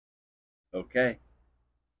Okay.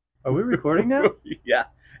 Are we recording now? Yeah.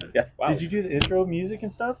 Yeah. Wow. Did you do the intro music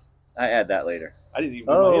and stuff? I add that later. I didn't even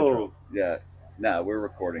do my intro. Oh, Yeah. No, we're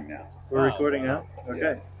recording now. we're Oh, recording wow. now?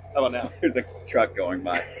 Okay. How about now? There's a truck going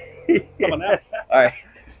by. How about now? All right.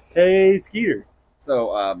 Hey, Skeeter.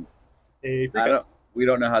 So, Hey, freak we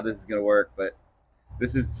don't know how this is going to work, but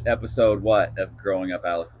this is episode what of Growing Up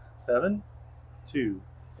Alice's? 7, 2,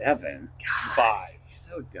 7. God, 5, you're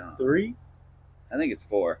so dumb. 3, I think it's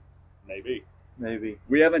 4. maybe. maybe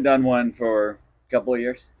We haven't done one for a couple of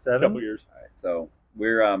years. 7. Couple years. All right, so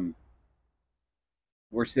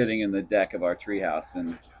we're sitting in the deck of our treehouse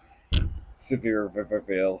in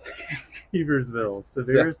Sevierville. Seversville.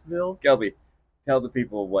 Seversville? Kelby, tell the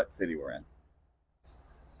people what city we're in.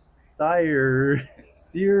 Searsville.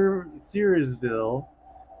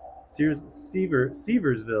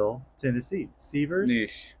 Seversville, Tennessee. Severs?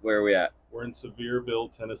 Niche, where are we at? We're in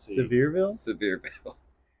Sevierville, Tennessee. Sevierville? Sevierville.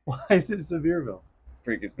 Why is it Sevierville?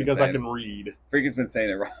 Freak has been Because I saying can read. Freak has been saying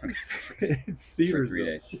it wrong It's for 3 Seversville.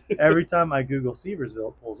 days. Every time I Google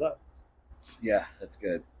Seversville, it pulls up. Yeah, that's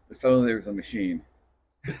good. If only there was a machine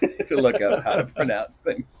to look up how to pronounce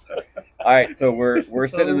things. All right, so we're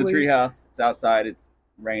sitting in the Only- treehouse. It's outside. It's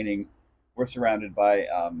raining. We're surrounded by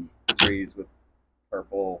trees with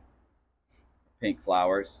purple, pink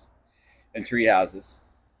flowers and tree houses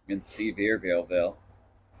in Sevierville.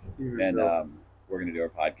 And Seversville. we're going to do our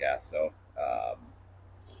podcast. So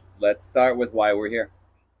let's start with why we're here.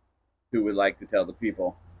 Who would like to tell the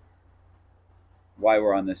people why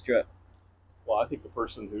we're on this trip? Well, I think the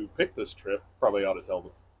person who picked this trip probably ought to tell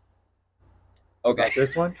them. Okay. About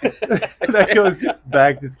this one? That goes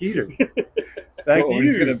back to Skeeter. Back Cool, to we're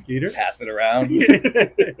just you, gonna Skeeter. Pass it around.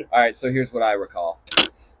 All right, so here's what I recall.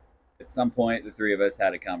 At some point, the three of us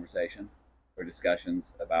had a conversation or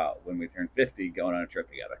discussions about when we turned 50 going on a trip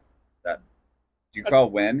together. Do you recall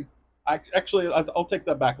when? I'll take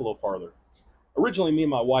that back a little farther. Originally, me and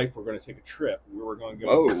my wife were going to take a trip. We were going to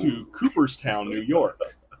Whoa. go to Cooperstown, New York,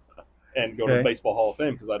 and go to the Okay. Baseball Hall of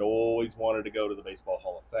Fame because I'd always wanted to go to the Baseball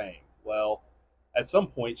Hall of Fame. Well, at some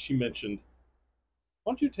point, she mentioned,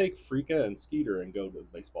 why don't you take Frika and Skeeter and go to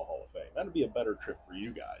the Baseball Hall of Fame? That'd be a better trip for you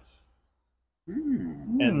guys.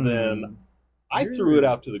 And then I threw it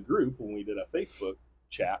out to the group when we did a Facebook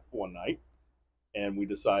chat one night, and we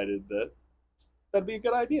decided that that'd be a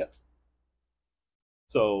good idea.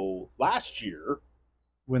 So last year,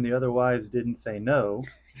 When the other wives didn't say no.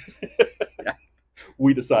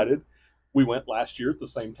 we decided we went last year at the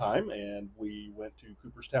same time, and we went to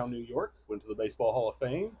Cooperstown, New York, went to the Baseball Hall of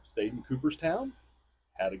Fame, stayed in Cooperstown,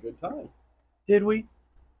 had a good time. Did we?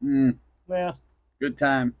 Yeah, Good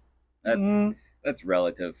time. Mm, That's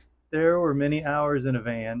relative. there were many hours in a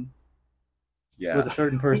van Yeah, with a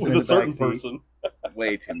certain person with in a the certain backseat. person.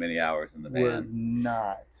 way too many hours in the van. Was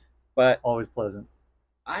not But always pleasant.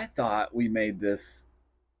 I thought we made this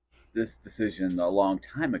decision a long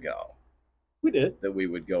time ago We did. that we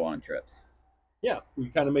would go on trips. Yeah, we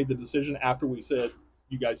kind of made the decision after we said,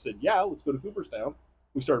 you guys said, yeah, let's go to Cooperstown.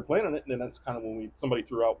 We started planning it, and then that's kind of when somebody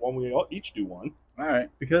threw out one. We all each do one. All right.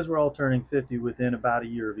 Because we're all turning 50 within about a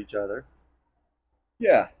year of each other.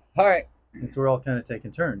 Yeah. All right. And so we're all kind of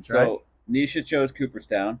taking turns, right? So Nisha chose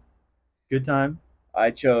Cooperstown. Good time I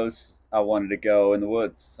wanted to go in the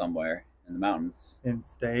woods somewhere in the mountains and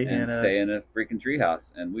stay and in a... stay in a freaking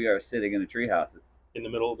treehouse. And we are sitting in a treehouse. In the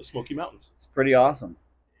middle of the Smoky Mountains. It's pretty awesome.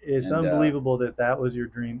 It's And, unbelievable that was your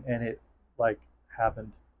dream and it, like,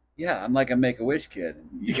 happened. Yeah, I'm like a Make-A-Wish kid.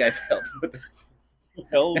 You guys helped with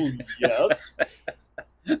Hell yes.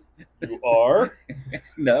 You are.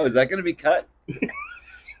 No, is that going to be cut?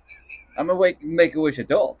 I'm a Make-A-Wish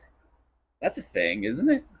adult. That's a thing, isn't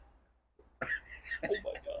it? Oh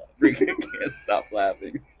my god. Freaking can't stop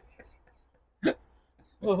laughing.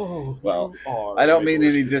 Oh, Well, you are I don't mean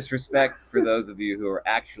Make-A-Wish any kid. disrespect for those of you who are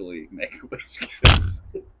actually Make-A-Wish kids.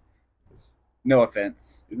 No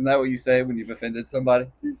offense. Isn't that what you say when you've offended somebody?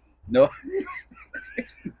 No.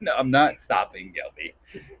 No, I'm not stopping, Gelby.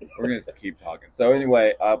 We're going to keep talking. So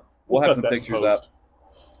anyway, we'll have cut some that in pictures post. up.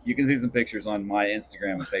 You can see some pictures on my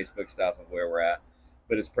Instagram and Facebook stuff of where we're at.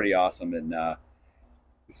 But it's pretty awesome. And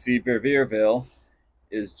Sevierville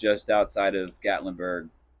is just outside of Gatlinburg,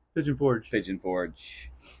 Pigeon Forge. Pigeon Forge,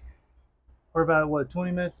 We're about,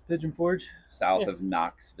 20 minutes to Pigeon Forge? south Yeah. of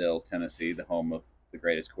Knoxville, Tennessee, the home of the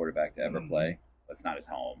greatest quarterback to ever play. That's not his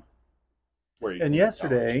home. Where you And go to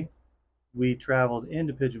yesterday, we traveled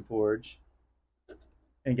into Pigeon Forge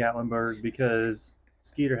in Gatlinburg because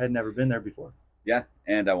Skeeter had never been there before. Yeah,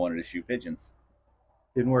 and I wanted to shoot pigeons.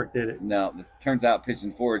 Didn't work, did it? No, it turns out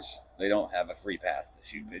Pigeon Forge, they don't have a free pass to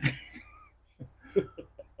shoot pigeons.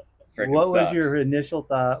 freaking What was sucks. your initial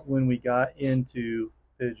thought when we got into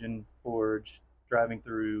Pigeon Forge, driving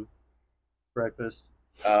through breakfast?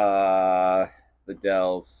 The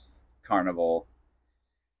Dells Carnival,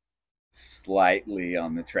 slightly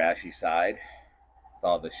on the trashy side, with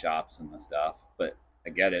all the shops and the stuff, but I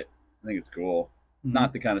get it. I think it's cool. It's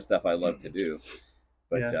not the kind of stuff I love to do,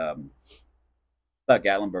 but Yeah. thought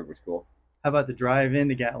Gatlinburg was cool. How about the drive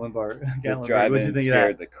into Gatlinburg? The Gatlinburg. drive-in What'd you think of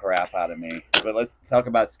scared that? the crap out of me. But let's talk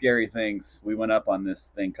about scary things. We went up on this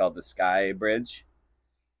thing called the Sky Bridge,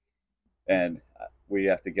 and we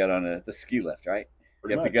have to get on it's a ski lift, right?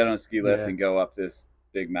 Pretty You have to much. get on a ski lift Yeah. and go up this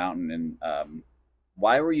big mountain. And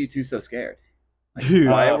why were you two so scared? Like, Dude,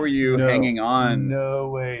 why were you no. hanging on, No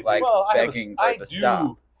way. like Well, begging I for the do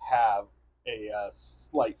stop? have a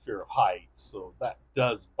slight fear of heights, so that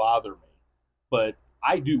does bother me. But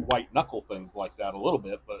I do white knuckle things like that a little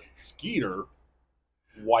bit. But Skeeter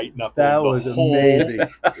white knuckled That the was whole amazing.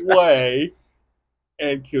 way,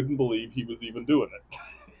 and couldn't believe he was even doing it.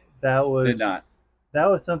 That was Did not. that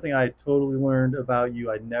was something I totally learned about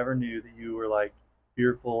you. I never knew that you were like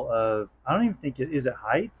fearful of. I don't even think is it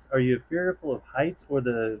heights? Are you fearful of heights or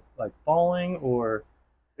the like falling or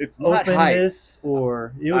It's not height. openness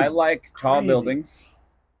or it was I like tall crazy. buildings.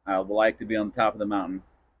 I would like to be on the top of the mountain.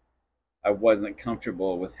 I wasn't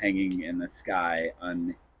comfortable with hanging in the sky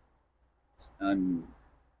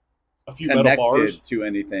A few metal bars. unconnected to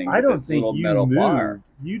anything. I with don't this think little you metal moved. bar.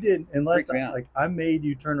 You didn't unless Freaked me out. like I made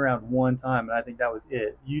you turn around one time and I think that was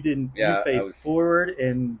it. You didn't. Yeah, you faced I was- forward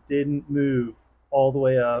and didn't move all the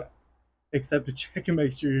way up, except to check and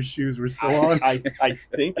make sure your shoes were still on. I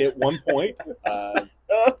think at one point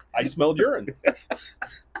I smelled urine.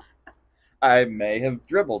 I may have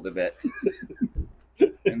dribbled a bit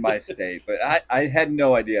in my state, but I had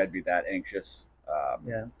no idea I'd be that anxious.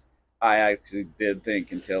 Yeah. I actually did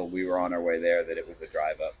think until we were on our way there that it was a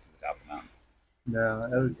drive up to the top of the mountain. No,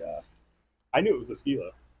 that was And, I knew it was a ski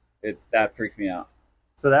lift. that freaked me out.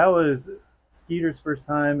 so. That was Skeeter's first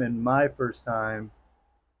time and my first time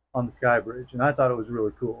on the Sky Bridge, and I thought it was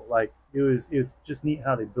really cool. Like it's just neat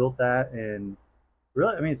how they built that, and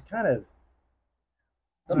really, I mean, it's kind of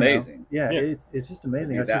It's I don't know. amazing. Yeah, Yeah. it's just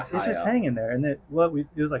amazing. Be It's that just high up. hanging there, and it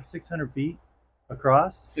was like 600 feet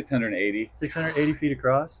across, 680. 680 feet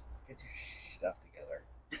across. Get your stuff together.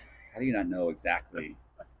 How do you not know exactly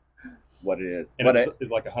what it is? And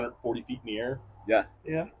it's like 140 feet in the air. Yeah,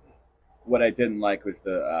 What I didn't like was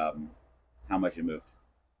the how much it moved.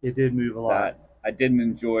 it did move a lot. That I didn't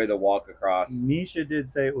enjoy the walk across. Nisha did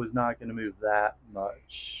say it was not going to move that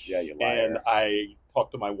much. Yeah, you liar. And I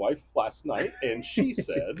talked to my wife last night, and she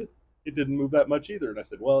said it didn't move that much either. And I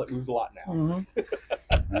said, well, it moves a lot now. Mhm.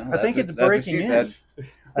 Well, I think it's that's what breaking she in. said.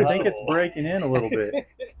 I think it's Oh. breaking in a little bit.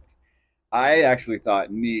 I actually thought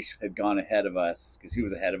Niche had gone ahead of us because he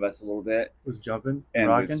was ahead of us a little bit Was jumping, and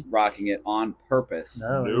rocking. was rocking it on purpose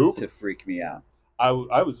No, it Nope. was- to freak me out. I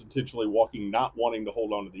was intentionally walking, not wanting to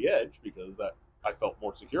hold on to the edge because I felt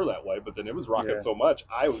more secure that way. But then it was rocking Yeah. so much,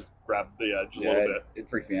 I was grabbed the edge a Yeah, little bit. it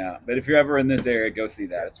freaked me out. But if you're ever in this area, go see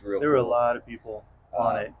that. It's real. there were a cool. lot of people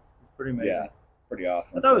on Um, it. It's pretty amazing. Yeah, pretty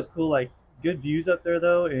awesome. I thought it was cool, like good views up there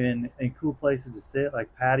though, and cool places to sit,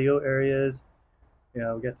 like patio areas. You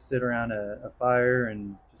know, we got to sit around a fire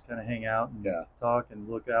and just kind of hang out and Yeah. talk and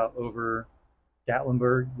look out over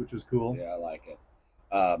Gatlinburg, which was cool. Yeah, I like it.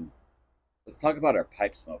 Let's talk about our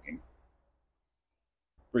pipe smoking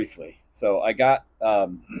briefly. So I got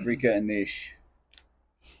Rika and Nish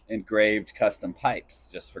engraved custom pipes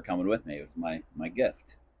just for coming with me. It was my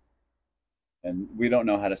gift. And we don't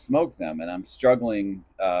know how to smoke them, and I'm struggling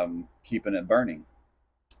keeping it burning.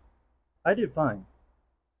 I did fine.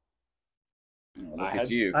 You know, look I at had-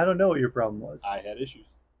 you. I don't know what your problem was. I had issues.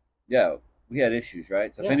 Yeah, we had issues,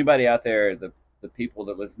 right? So if Yeah. anybody out there, the people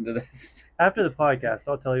that listen to this, After the podcast,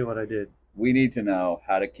 I'll tell you what I did. we need to know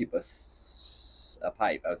how to keep a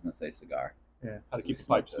pipe. I was going to say cigar. Yeah. How to keep the We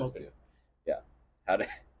pipe smoke those smoking. too. Yeah. How do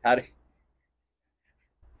how do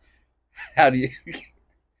you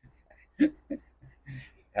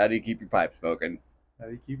how do you keep your pipe smoking? How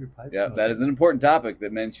do you keep your pipes? Yeah, that is an important topic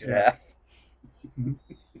that men should Yeah. have.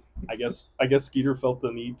 I guess Skeeter felt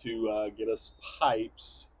the need to get us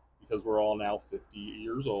pipes because we're all now 50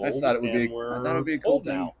 years old. I thought it would be a cool old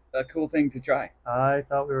thing. now. A cool thing to try. I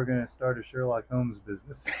thought we were going to start a Sherlock Holmes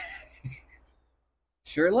business.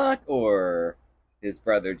 Sherlock or his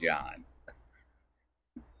brother John?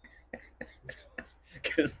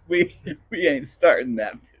 Because we ain't starting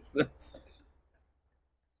that business.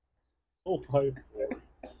 Oh my lord!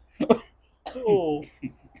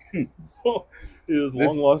 Oh, his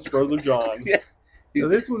long lost brother John. Yeah. So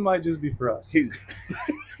this one might just be for us. He's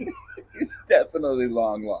He's definitely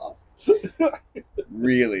long lost.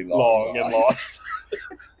 Really long and lost.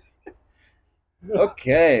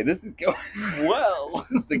 Okay, this is going. Well,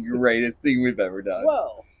 This is the greatest thing we've ever done.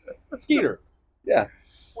 well, Skeeter, Yeah,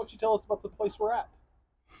 why don't you tell us about the place we're at?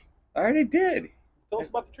 I already did. Tell us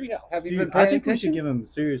about the treehouse. Have you Dude, been I paying think we should attention? give him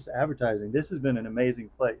serious advertising. This has been an amazing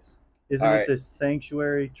place. Isn't All it right. the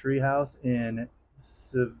Sanctuary Treehouse in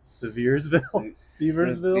Severesville?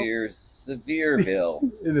 Seversville?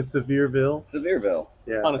 Sevierville. In a Sevierville? Sevierville.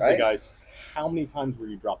 Yeah. Honestly, right? guys, how many times were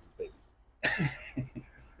you dropped as babies?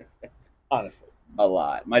 Honestly. A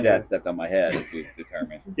lot. My dad Yeah. stepped on my head, as we've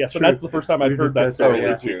determined. Yeah, so True. that's the first time I've We heard that discussed story that,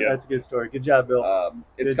 this yeah. weekend. That's a good story. Good job, Bill.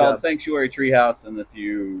 It's Good called job. Sanctuary Treehouse, and if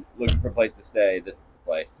you looking for a place to stay, this is the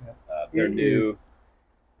place. They're It new, is.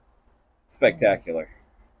 spectacular.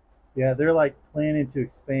 Yeah, they're like planning to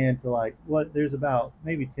expand to like what? There's about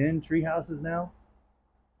maybe 10 tree houses now.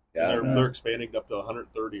 Yeah, They're expanding up to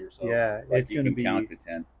 130 or so. Yeah, like it's you going to can be, count to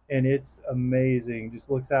 10. and it's amazing. Just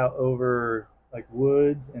looks out over like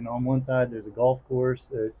woods, and on one side there's a golf course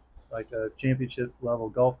that like a championship level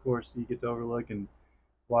golf course that you get to overlook and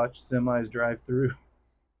watch semis drive through.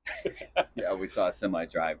 Yeah, we saw a semi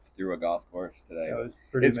drive through a golf course today. That was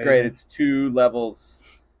pretty It's amazing. great. It's 2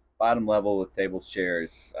 levels, bottom level with tables,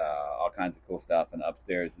 chairs, all kinds of cool stuff, and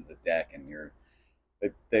upstairs is a deck, and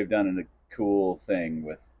they've done a cool thing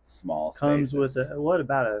with small Comes spaces. with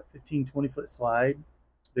about a 15-20 foot slide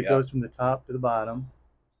that Yeah. goes from the top to the bottom.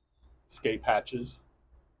 Skate patches.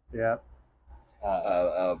 Yeah.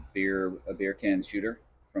 a beer can shooter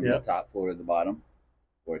from Yep. the top floor to the bottom,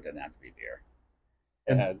 or it doesn't have to be beer.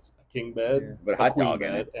 It has a king bed, Yeah. But a hot queen dog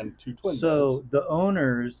in bed, it. and 2 twin So beds. the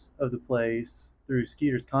owners of the place, through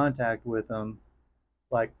Skeeter's contact with him,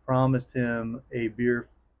 like promised him a beer,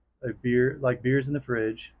 like beers in the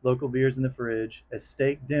fridge, local beers in the fridge, a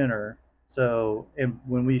steak dinner. So, and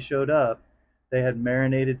when we showed up, they had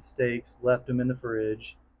marinated steaks, left them in the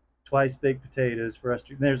fridge, twice baked potatoes for us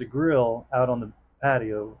to. And there's a grill out on the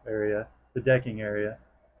patio area, the decking area,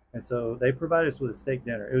 and so they provided us with a steak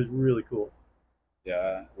dinner. It was really cool.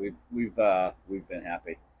 Yeah, we've been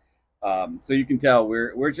happy. So you can tell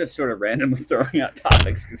we're just sort of randomly throwing out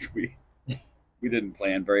topics because we didn't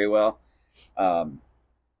plan very well.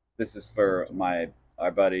 This is for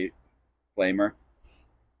our buddy Flamer.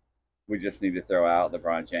 We just need to throw out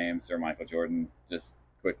LeBron James or Michael Jordan just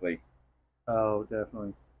quickly. Oh,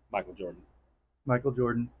 definitely. Michael Jordan. Michael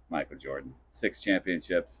Jordan. Michael Jordan, 6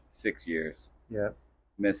 championships, 6 years, Yeah.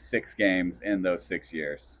 missed 6 games in those 6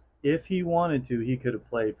 years. If he wanted to, he could have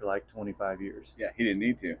played for like 25 years. Yeah, he didn't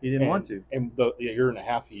need to. He didn't want to. And the year and a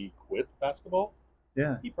half he quit basketball,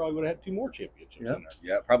 Yeah. he probably would have had 2 more championships Yep. in there.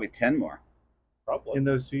 Yeah, probably 10 more. Probably. In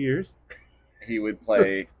those 2 years. He would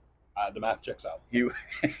play. The math checks out. He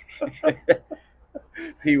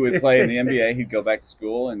he would play in the NBA. He'd go back to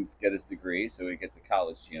school and get his degree, so he gets a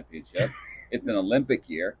college championship. It's an Olympic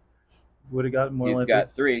year. Would have gotten more He's Olympics.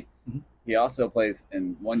 got 3. Mhm. He also plays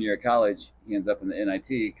in 1 year of college. He ends up in the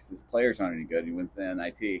NIT because his players aren't any good. He wins the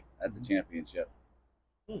NIT. That's a championship.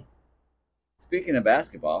 Hmm. Speaking of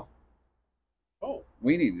basketball, Oh,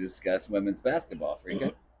 we need to discuss women's basketball,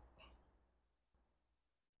 Freaka.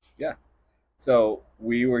 Yeah. So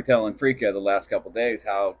we were telling Freaka the last couple of days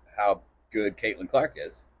how good Caitlin Clark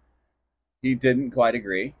is. He didn't quite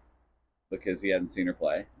agree because he hadn't seen her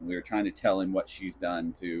play. And we were trying to tell him what she's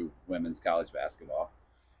done to women's college basketball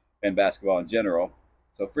and basketball in general.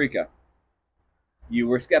 So Freaka, you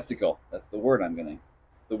were skeptical. That's the word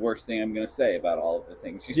it's the worst thing I'm gonna say about all of the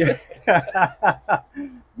things you said. Yeah.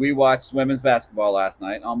 We watched women's basketball last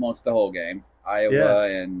night, almost the whole game. Iowa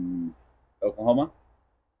and Oklahoma.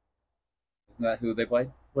 Isn't that who they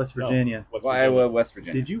played? West Virginia. West Well, Virginia. Iowa, West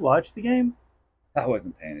Virginia. Did you watch the game? I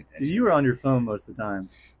wasn't paying attention. You were on your phone most of the time.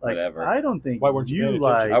 Like, Whatever. I don't think Why weren't you paying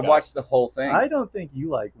like. attention? I watched the whole thing. I don't think you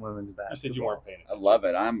like women's You basketball. said you weren't paying I attention. love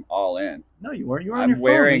it. I'm all in. No, you weren't. You were on your I'm phone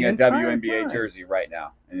wearing the a entire WNBA time. jersey right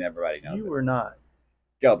now, and everybody knows You it. were not.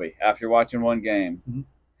 Gelby, after watching one game, Mhm.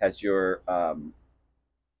 has your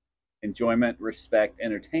enjoyment, respect,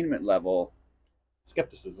 entertainment level,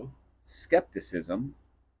 Skepticism. skepticism,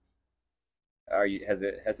 has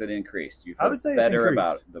it increased? You I feel would say better it's about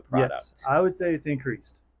increased. the product. Yes, I would say it's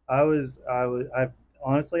increased. I've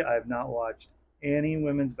honestly, I have not watched any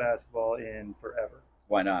women's basketball in forever.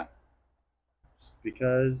 Why not? Just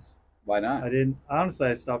because Why not?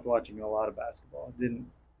 I stopped watching a lot of basketball.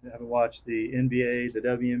 I haven't watched the NBA, the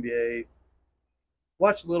WNBA.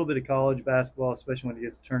 Watched a little bit of college basketball, especially when it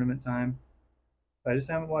gets to tournament time. I just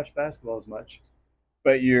haven't watched basketball as much.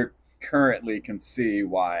 But you currently can see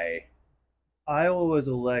why. Iowa was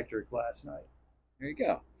electric last night. There you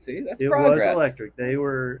go. See, that's It progress. was electric. They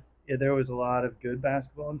were there was a lot of good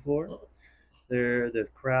basketball on the floor. The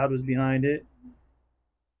crowd was behind it.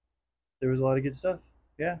 There was a lot of good stuff.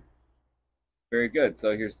 Yeah. Very good.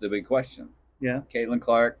 So here's the big question. Yeah. Caitlin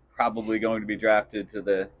Clark probably going to be drafted to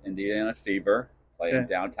the Indiana Fever, playing Okay.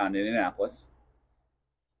 downtown Indianapolis.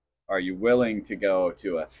 Are you willing to go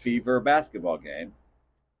to a Fever basketball game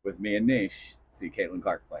with me and Nish to see Caitlin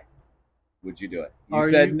Clark play? Would you do it? You Are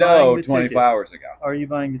said you no buying the 24 ticket? hours ago. Are you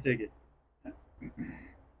buying the ticket?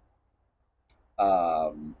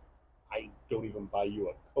 I don't even buy you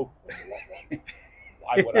a Coke when you want one.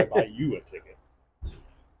 Why would I buy you a ticket?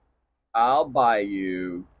 I'll pay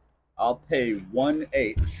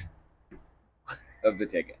 1/8 of the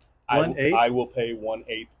ticket. I 1/8? I will pay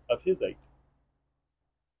 1/8 of his 8.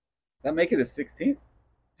 Does that make it a 16th?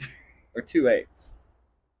 Or 2/8?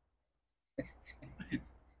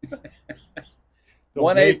 Don't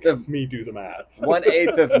 1/8 make of me do the math.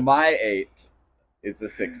 1/8 of my 8 is the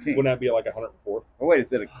 16th. Wouldn't that be like 104th? Oh wait,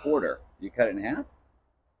 is it a quarter? You cut it in half?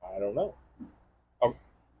 I don't know. Oh,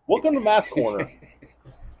 welcome to Math Corner.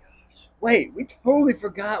 Wait, we totally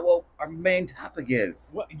forgot what our main topic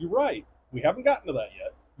is. Well, you're right. We haven't gotten to that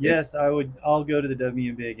yet. Yes, I would. I'll go to the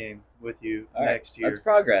WNBA game with you All right, next year. that's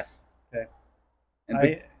progress. Okay.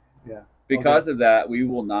 And Yeah. because of that, we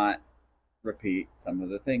will not repeat some of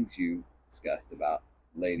the things you discussed about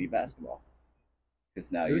lady basketball.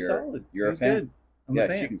 Because now It was you're solid. you're It a was fan. good. I'm Yeah, a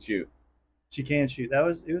fan. she can shoot. She can shoot. It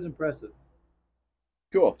was impressive.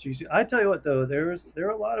 Cool. I tell you what though, there were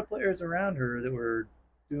a lot of players around her that were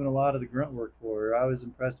doing a lot of the grunt work for her. I was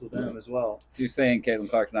impressed with them as well. So you're saying Caitlin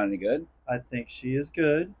Clark's not any good? I think she is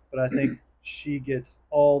good, but I think she gets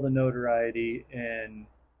all the notoriety and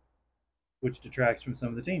which detracts from some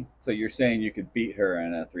of the team. So you're saying you could beat her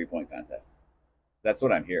in a 3-point contest? That's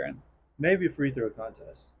what I'm hearing. Maybe a free throw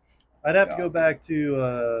contest. I'd have to go back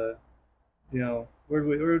to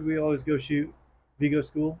where did we always go shoot? Vigo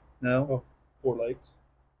School? No. Oh, 4 Lakes.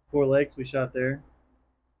 4 Lakes, we shot there.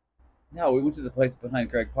 No, we went to the place behind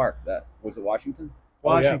Greg Park. That was it. Washington. Oh,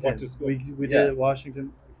 yeah, Washington. Washington School. We Yeah. did it at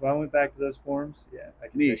Washington. If I went back to those forums, yeah, I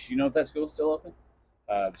could Niche, you know if that school's still open?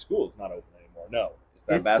 The school is not open anymore. No, Is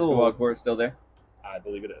that It's basketball sold. court still there? I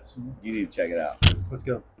believe it is. You need to check it out. Let's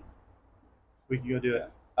go. We can go do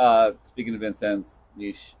it. Speaking of Vincennes,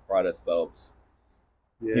 Niche brought us bulbs.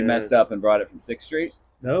 Yes. He messed up and brought it from 6th Street,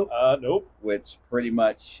 Nope. Nope. which pretty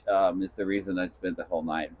much is the reason I spent the whole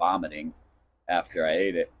night vomiting after I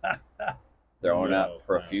ate it, throwing No, up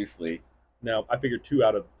profusely. Now, I figured 2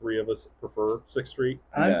 out of 3 of us prefer 6th Street.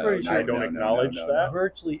 I'm No, pretty no, sure I don't no, acknowledge no, that.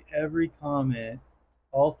 virtually every comment,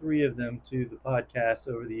 all 3 of them to the podcast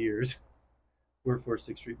over the years, were for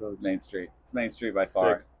 6th Street votes. Main Street. It's Main Street by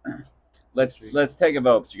far. 6th. Let's take a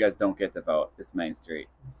vote, but you guys don't get to vote. It's Main Street.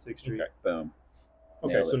 6th Street. Okay. Boom.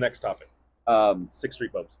 Okay, Nailed so it. next topic. 6th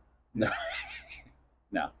Street Bubs. No,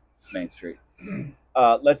 Main Street.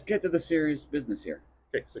 Let's get to the serious business here.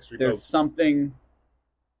 Okay, 6th Street There's Bubs. something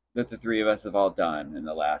that the 3 of us have all done in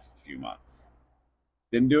the last few months.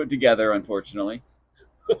 Didn't do it together, unfortunately.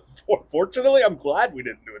 Fortunately, I'm glad we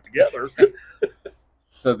didn't do it together.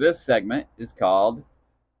 So this segment is called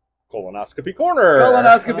Colonoscopy Corner.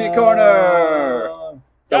 Colonoscopy Corner.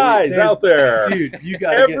 So Guys there's- out there, Dude, you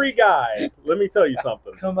got to every guy, let me tell you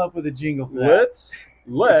something. come up with a jingle for that.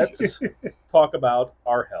 Let's talk about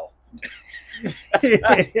our health.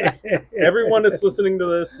 Everyone that's listening to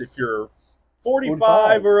this, if you're 45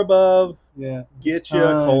 45 or above, Yeah. get It's you a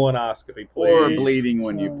time. colonoscopy, please. or bleeding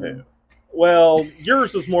when you poo. Well,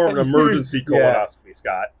 yours is more of an emergency Yeah. colonoscopy,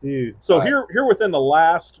 Scott. Dude. So Right. here within the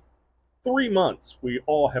last 3 months, we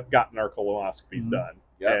all have gotten our colonoscopies Mhm. done,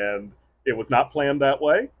 Yep. and it was not planned that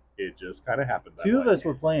way. It just kind of happened. That 2 of way. us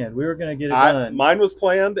were planned. We were going to get it done. Mine was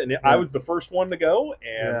planned, and I Yeah. was the first one to go,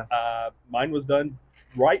 and mine was done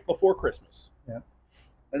right before Christmas.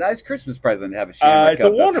 A nice Christmas present to have a shame. It's a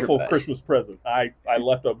wonderful Christmas present. I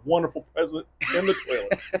left a wonderful present in the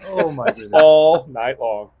toilet Oh, my goodness. all night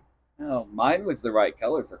long. Oh, mine was the right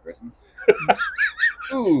color for Christmas.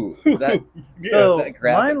 Ooh, is that, So is that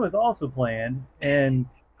graphic? mine was also planned, and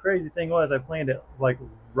crazy thing was I planned it like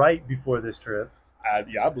right before this trip.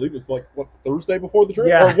 Yeah, I believe it's like Thursday before the trip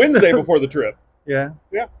Yeah. or Wednesday before the trip. Yeah.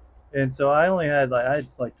 Yeah. And so I only had I had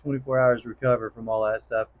 24 hours to recover from all that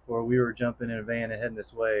stuff before we were jumping in a van and heading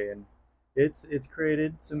this way, and it's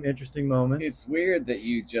created some interesting moments. It's weird that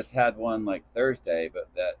you just had one like Thursday, but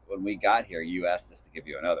that when we got here, you asked us to give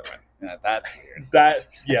you another one. That's weird.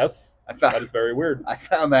 Yes, I that found is very weird.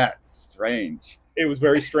 that strange. It was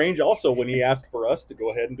very strange also when he asked for us to go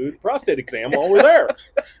ahead and do the prostate exam while we're there.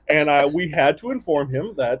 And we had to inform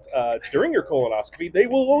him that during your colonoscopy, they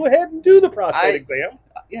will go ahead and do the prostate exam.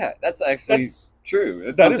 Yeah, that's actually true.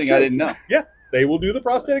 That's that something true. I didn't know. Yeah, they will do the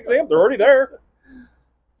prostate exam. They're already there.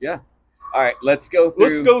 Yeah. All right, let's go through.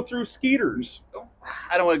 Let's go through Skeeters.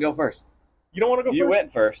 I don't want to go first. You don't want to go first? You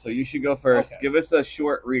went first, so you should go first. Okay. Give us a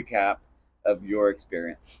short recap of your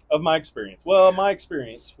experience. Of my experience. Well, my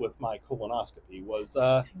experience with my colonoscopy was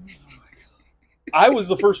I was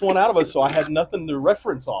the first one out of us, so I had nothing to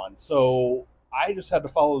reference on. So I just had to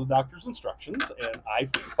follow the doctor's instructions, and I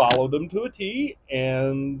followed them to a T,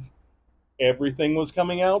 and everything was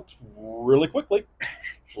coming out really quickly,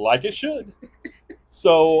 like it should.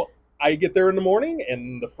 So I get there in the morning,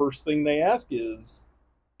 and the first thing they ask is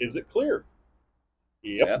it clear?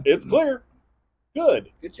 Yep, it's clear. Good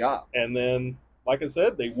job. And then, like I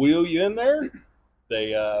said, they wheel you in there.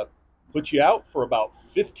 They put you out for about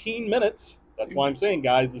 15 minutes. That's why I'm saying,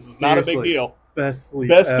 guys, this is not a big deal. Best sleep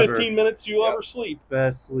Best ever. 15 minutes you'll ever sleep.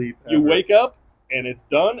 Best sleep ever. You wake up, and it's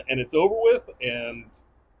done, and it's over with, and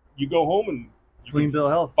you go home, and you Clean bill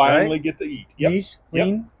of health. finally right? get to eat. Yep. Niche,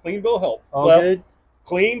 clean, Yep. Clean bill of health. all good.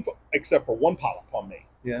 Clean, except for one polyp on me.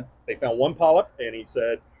 Yeah. They found one polyp, and he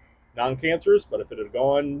said non-cancerous, but if it had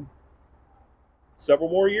gone several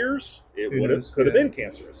more years, it could have been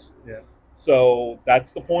cancerous. Yeah. So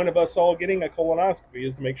that's the point of us all getting a colonoscopy,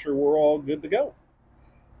 is to make sure we're all good to go.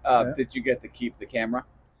 Did you get to keep the camera?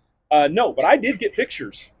 No, but I did get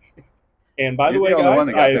pictures. And by the You're way, the only one guys,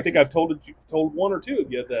 that got I think pictures. I've told one or two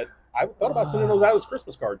of you that I thought about sending those out as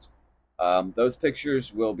Christmas cards. Those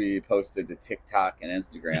pictures will be posted to TikTok and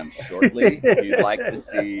Instagram shortly. If you'd like to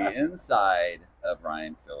see inside of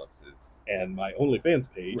Ryan Phillips's. And my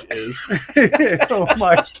OnlyFans page is... Oh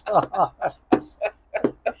my gosh.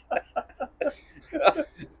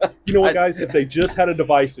 You know what, guys? If they just had a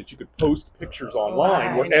device that you could post pictures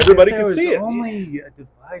online where everybody could see it. Only a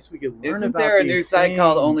device we could learn Isn't about. there a new site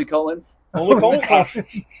called Only Colons?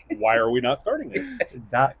 Why are we not starting this?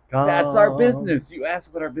 .com. That's our business. You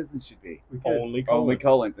asked what our business should be. Only Only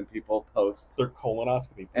Colons, and people post. Their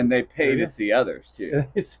colonoscopy. And they pay to see others, too.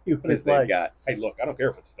 See what Because it's they've like. got Hey, look, I don't care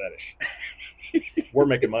if it's a fetish. We're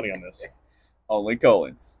making money on this. Only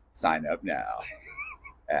Colons. Sign up now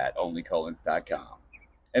at onlycolons.com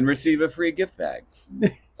and receive a free gift bag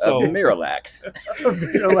So- of Miralax.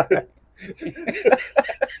 Relax.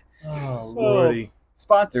 Oh, Lordy.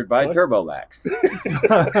 Sponsored by What? Turbolax.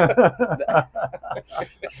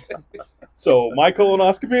 So my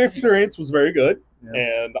colonoscopy experience was very good, Yeah.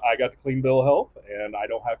 and I got the clean bill of health, and I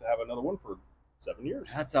don't have to have another one for 7 years.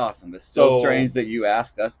 That's awesome. It's so So- strange that you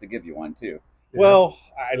asked us to give you one, too. Well,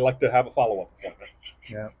 I'd like to have a follow-up appointment.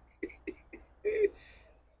 Yeah.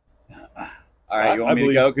 All right, you want me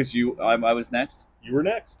to go because I was next? You were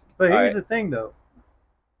next. But All here's right. the thing, though.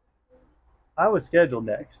 I was scheduled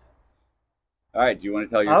next. All right, do you want to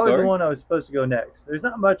tell your I was story? the one that was supposed to go next. There's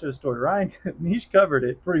not much of a story. Ryan, Niche covered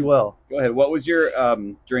it pretty well. Go ahead. What was your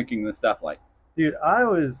drinking the stuff like? Dude, it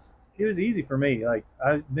was easy for me. Like,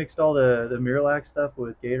 I mixed all the Miralax stuff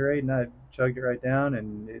with Gatorade, and I chugged it right down,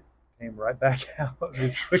 and it came right back out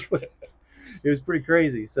as quickly. It was pretty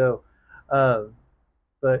crazy. So,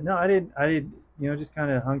 but no, I didn't, just kind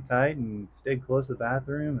of hung tight and stayed close to the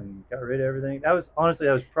bathroom and got rid of everything. That was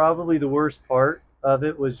probably the worst part of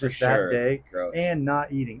it, was just that day. Gross. And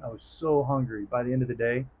not eating. I was so hungry by the end of the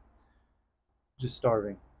day, just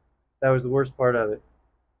starving. That was the worst part of it.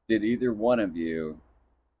 Did either one of you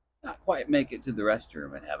not quite make it to the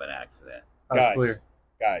restroom and have an accident? I was Guys, clear.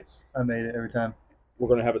 Guys, I made it every time. we're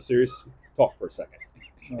going to have a serious talk for a second.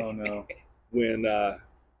 Oh no.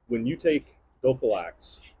 When you take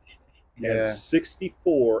Dopalax and Yeah.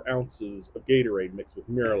 64 ounces of Gatorade mixed with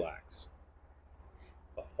Miralax,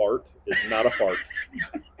 a fart is not a fart.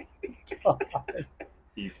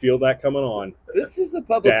 You feel that coming on, This is a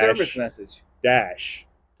public Dash. service message. dash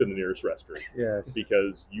to the nearest restroom, Yes.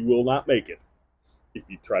 because you will not make it if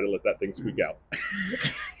you try to let that thing squeak out.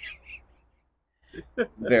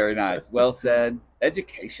 Very nice. Well said.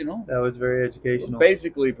 Educational. That was very educational.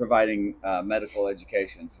 Basically providing medical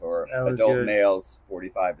education for That was adult good. males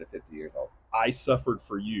 45 to 50 years old. I suffered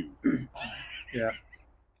for you. Yeah.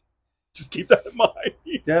 Just keep that in mind.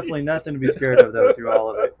 Definitely nothing to be scared of, though, through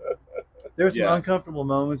all of it. There were some Yeah. uncomfortable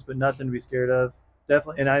moments, but nothing to be scared of.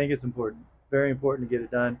 Definitely, and I think it's important, very important to get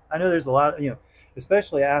it done. I know there's a lot,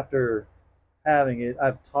 especially after having it.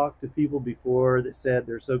 I've talked to people before that said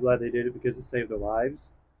they're so glad they did it because it saved their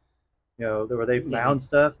lives. Where they found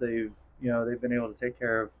stuff, they've been able to take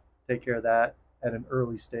care of that at an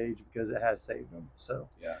early stage because it has saved them. So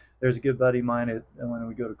Yeah. there's a good buddy of mine when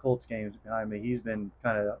we go to Colts games behind me. He's been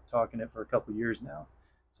kind of talking it for a couple years now.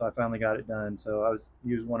 So I finally got it done. So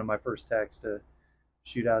he was one of my first texts to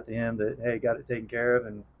shoot out to him that, hey, got it taken care of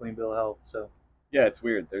and clean bill of health. So Yeah, it's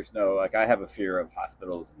weird. There's no, like, I have a fear of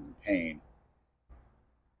hospitals and pain.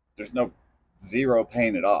 There's no zero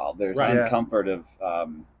pain at all. There's Right. uncomfort of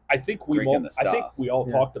I think we drinking all, the I think stuff. we all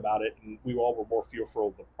Yeah. talked about it, and we all were more fearful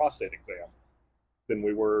of the prostate exam than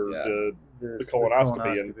we were Yeah. the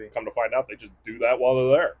colonoscopy. And come to find out, they just do that while they're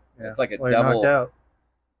there. Yeah. It's like a Well, you're double. knocked out.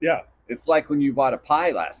 Yeah, It's like when you bought a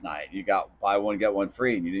pie last night. You got buy one get one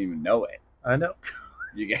free, and you didn't even know it. I know.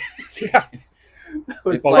 You get. yeah. It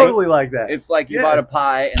was It's like- totally like that. It's like you bought a Yes.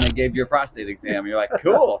 pie and they gave you a prostate exam. And you're like,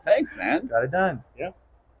 cool, thanks, man. Got it done. That's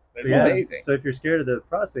It's Yeah. amazing. So if you're scared of the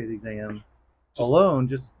prostate exam Just alone,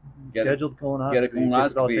 just get a- schedule the colonoscopy. get a Gets it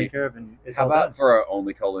all colonoscopy. taken care of, and it's How all about done. for our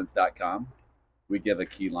onlycolons.com, we give a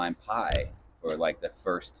key lime pie for like the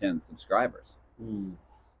first 10 subscribers.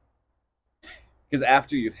 Because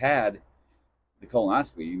after you've had the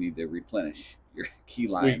colonoscopy, you need to replenish your key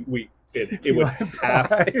lime. It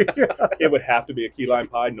would have to be a key lime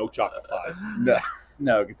pie, no chocolate pies.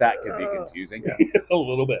 No, because that could be confusing. A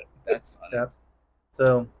little bit. That's funny. Yeah.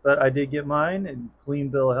 So, but I did get mine and clean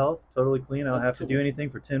bill of health, totally clean. I don't That's have to do cool. anything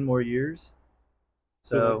for 10 more years.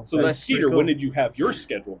 So So then, that's Skeeter, pretty cool. when did you have yours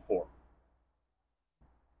scheduled for?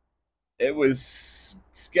 It was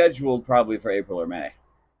scheduled probably for April or May,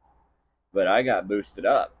 but I got boosted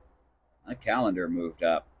up. My calendar moved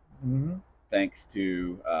up Mhm. thanks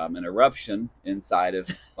to an eruption inside of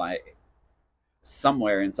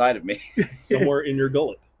somewhere inside of me. Somewhere in your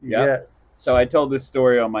gullet. Yeah. Yes. So I told this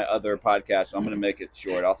story on my other podcast. So I'm going to make it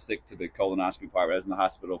short. I'll stick to the colonoscopy part. I was in the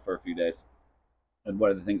hospital for a few days, and one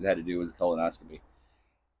of the things I had to do was a colonoscopy.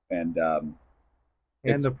 And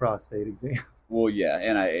and the prostate exam. well, yeah,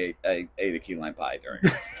 and I ate a key lime pie during.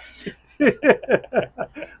 I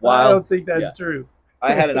Wow. don't think that's Yeah. true.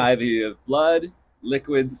 I had an IV of blood,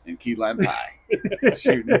 liquids, and key lime pie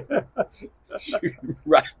shooting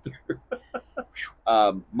right through.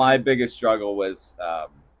 My biggest struggle was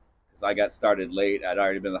because I got started late. I'd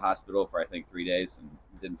already been in the hospital for I think 3 days and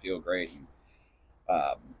didn't feel great.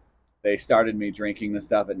 And, they started me drinking the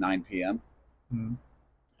stuff at 9 p.m. Mhm.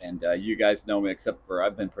 And you guys know me, except for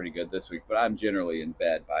I've been pretty good this week, but I'm generally in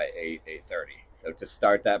bed by 8:30. So to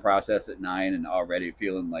start that process at 9 and already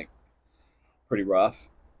feeling like pretty rough,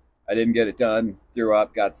 I didn't get it done. Threw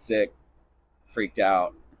up, got sick, freaked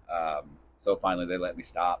out. So finally they let me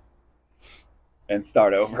stop and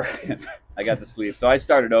start over. I got to sleep. So I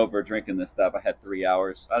started over drinking this stuff. I had 3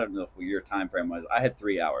 hours. I don't know what your time frame was. I had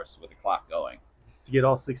 3 hours with the clock going To get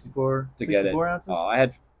all 64 to get it. ounces? Oh, I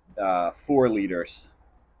had 4 liters.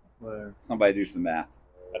 Whatever. Somebody do some math.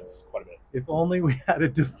 That's quite a bit. If only we had a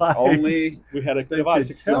device. Only We had a They device.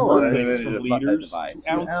 could Some tell us. liters, some A liters, device.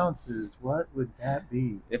 2 2 ounces. What would that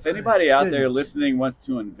be? if anybody out there Goodness. listening wants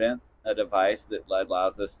to invent a device that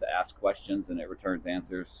allows us to ask questions and it returns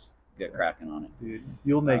answers, get cracking on it. Dude,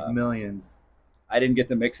 you'll make Uh, millions. I didn't get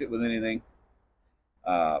to mix it with anything.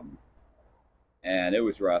 And it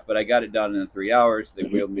was rough, but I got it done in 3 hours. They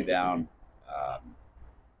wheeled me down.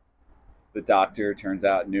 The doctor, turns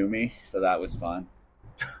out, knew me, so that was fun.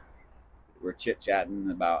 We're chit-chatting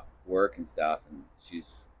about work and stuff, and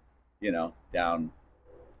she's, down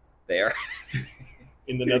there.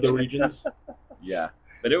 in the nether regions. Yeah.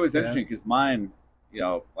 But it was Yeah. interesting because mine,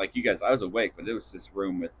 like you guys, I was awake, but it was this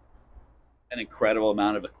room with an incredible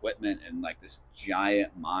amount of equipment and like this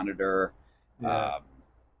giant monitor. Yeah.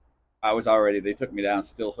 They took me down,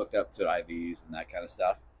 still hooked up to IVs and that kind of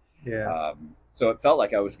stuff. Yeah. So it felt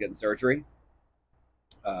like I was getting surgery.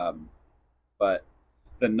 But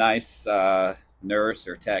the nice nurse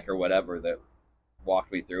or tech or whatever that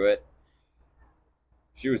walked me through it,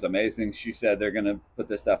 she was amazing. She said, they're going to put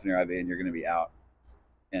this stuff in your IV and you're going to be out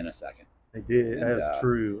in a second. They did. That and, was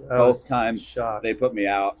true. I Both was times shocked. they put me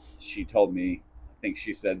out, she told me, I think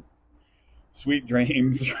she said, sweet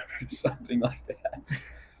dreams or something like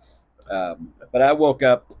that. But I woke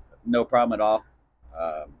up, no problem at all.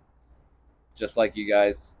 Just like you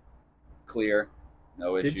guys, clear,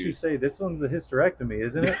 no issues. Did you say this one's the hysterectomy,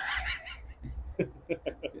 isn't it?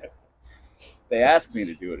 They asked me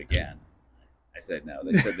to do it again. I said no.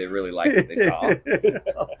 They said they really liked what they saw.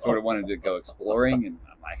 Sort of wanted to go exploring, and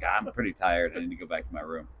I'm like, I'm pretty tired. I need to go back to my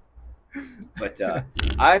room. But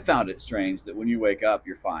I found it strange that when you wake up,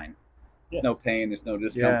 you're fine. There's no pain. There's no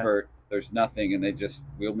discomfort. There's nothing, and they just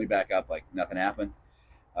wheeled me back up like nothing happened.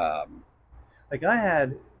 Like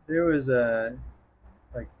there was a,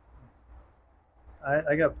 like,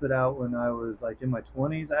 I got put out when I was like in my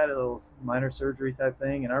 20s. I had a little minor surgery type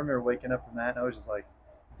thing, and I remember waking up from that, and I was just like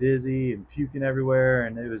dizzy and puking everywhere,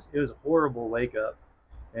 and it was a horrible wake up.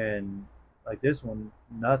 And like this one,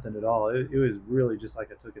 nothing at all. It was really just like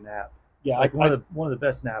I took a nap. Yeah, Like one of the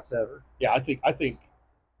best naps ever. Yeah, I think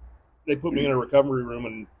they put me in a recovery room,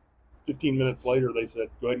 and 15 minutes later they said,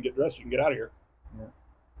 "Go ahead and get dressed. You can get out of here." Yeah.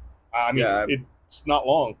 I mean, Yeah, it's not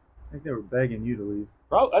long. I think they were begging you to leave.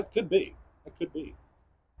 Probably that could be. That could be.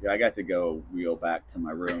 Yeah, I got to go wheel back to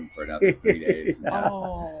my room for another 3 days.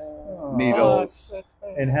 Oh, Needles. that's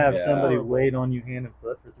bad. And have Yeah. somebody wait on you hand and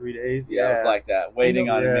foot for 3 days. Yeah, it was like that. Waiting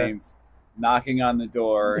on it means knocking on the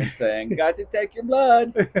door and saying, "Got to take your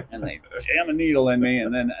blood," and they jam a needle in me,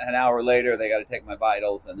 and then an hour later they got to take my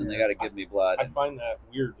vitals, and then they got to give me blood. I find that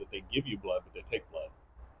weird that they give you blood, but they take blood.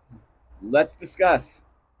 Let's discuss.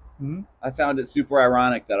 Mhm. I found it super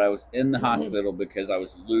ironic that I was in the hospital because I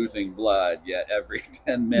was losing blood, yet every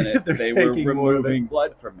 10 minutes They're they were taking more of removing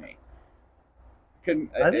blood from me. I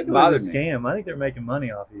think it it was bothered a me. scam. I think they're making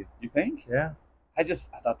money off you. You think? Yeah. I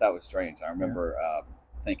thought that was strange. I remember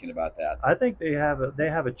thinking about that. I think they have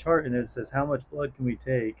a chart in it that says how much blood can we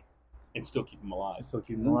take And still keep them alive. and still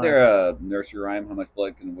keep them Isn't alive. there a nursery rhyme? How much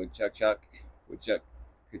blood can a woodchuck chuck? Woodchuck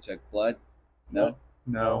could chuck blood? No?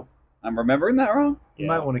 No. I'm remembering that wrong? You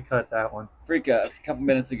might want to cut that one. Freaka, a couple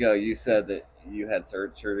minutes ago, you said that you had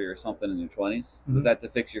surgery or something in your 20s. Was Mhm. that to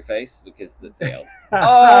fix your face? Because it failed.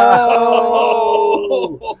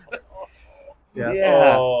 Oh! Yeah.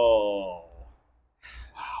 Yeah. Oh.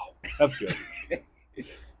 Wow. That's good.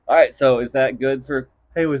 All right, so is that good for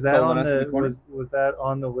Hey, was that on Colonoscopy the corner? was that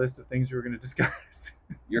on the list of things we were going to discuss?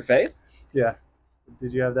 your face? Yeah.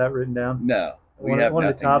 Did you have that written down? No. We One have of the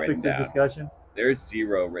nothing topics written of down. discussion. There's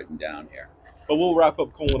 0 written down here. But we'll wrap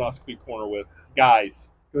up colonoscopy corner with, guys,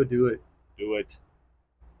 Go do it. do it.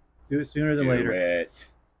 Do it sooner than Do later. it.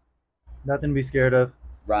 Nothing to be scared of.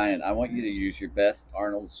 Ryan, I want you to use your best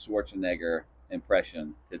Arnold Schwarzenegger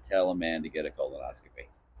impression to tell a man to get a colonoscopy.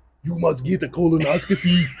 You must get a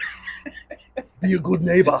colonoscopy. Be a good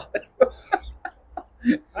neighbor.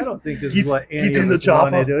 I don't think this Get- is what get any in of the us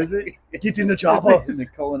chopper. wanted, is it? Get in the chopper. In the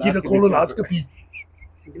Get a colonoscopy.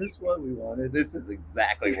 Is this what we wanted? This is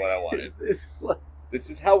exactly what I wanted. Is this what? This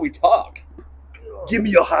is how we talk. Give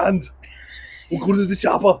me your hand. We'll go to the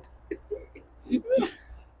chopper.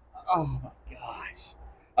 Oh my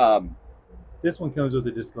gosh. This one comes with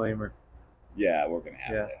a disclaimer. Yeah, we're gonna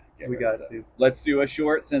have Yeah, to. Get we rid of got stuff. to. Let's do a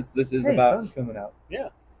short since this is Hey, about sun's coming out.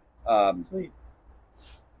 Sweet.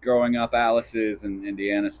 growing up Alice's and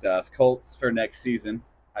Indiana stuff. Colts for next season.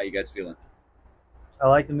 How you guys feeling? I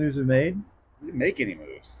like the moves we made. We didn't make any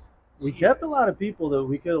moves. We kept a lot of people that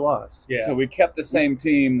we could have lost. Yeah. So we kept the same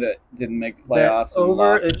team that didn't make the playoffs. That and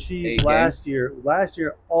lost overachieved 8 last games. year. Last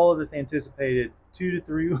year, all of us anticipated 2 to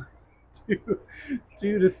 3,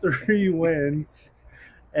 2 to 3 wins,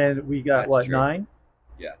 and we got That's true. 9.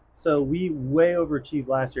 Yeah. So we way overachieved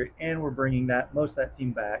last year, and we're bringing most of that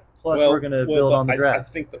team back. Plus, Well, we're going to well, build but on the I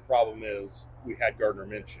draft. think the problem is we had Gardner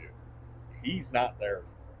Minshew. He's not there.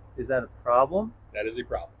 Is that a problem? That is a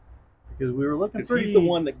problem. Because we were looking Because pretty. he's the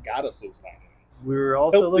one that got us those 9 wins. We were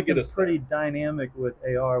also Helped to get looking us pretty dynamic with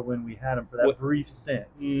AR when we had him for that What- brief stint.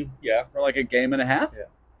 Yeah. For like a game and a half.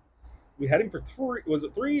 We had him for 3. Was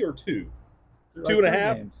it 3 or 2? Like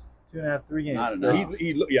 2.5? 3 games. 2.5, 3 games. Not enough.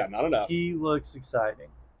 Yeah, not enough. He looks exciting.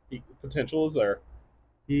 Potential is there.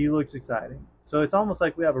 He looks exciting. So it's almost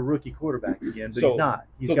like we have a rookie quarterback again, but So- he's not.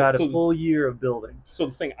 He's so- got so- a full year of building. So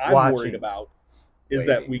the thing I'm Watching. worried about is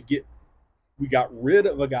Waiting. that we got rid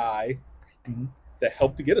of a guy Mhm. that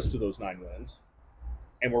helped to get us to those 9 wins,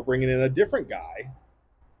 and we're bringing in a different guy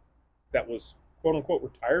that was quote unquote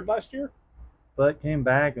retired last year. But came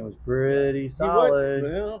back and was pretty He went- solid.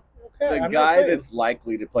 well, The okay, I'm not guy saying- that's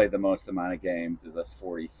likely to play the most amount of games is a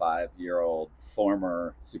 45-year-old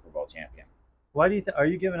former Super Bowl champion. Why do you think? Are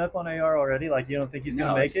you giving up on AR already? Like you don't think he's going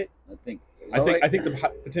No, to make it? I think. I think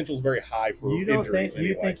the potential is very high for You don't injuries. think?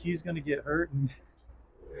 You anyway. think he's going to get hurt?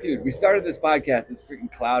 Dude, we started this podcast. It's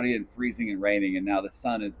freaking cloudy and freezing and raining, and now the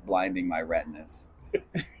sun is blinding my retinas.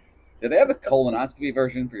 Do they have a colonoscopy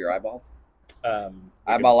version for your eyeballs?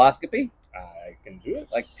 Eyeballoscopy? I can do it.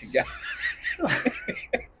 Like to go,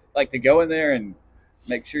 like to go in there and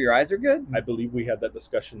make sure your eyes are good? I believe we had that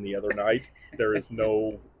discussion the other night. There is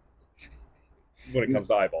no when it comes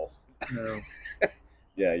to eyeballs. No.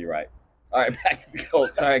 Yeah, you're right. All right, back to the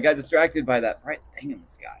Colts. Sorry, I got distracted by that bright thing in the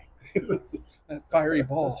sky. That fiery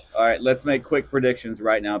ball. All right, let's make quick predictions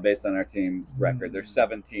right now based on our team record. There's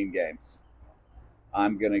 17 games.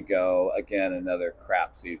 I'm going to go, again, another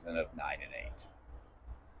crap season of 9-8.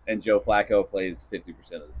 And Joe Flacco plays 50%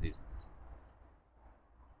 of the season.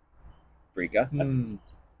 Freaka?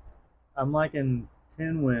 I'm liking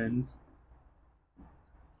 10 wins.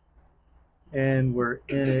 and we're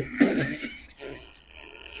in it.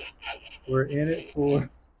 We're in it for.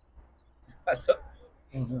 Oh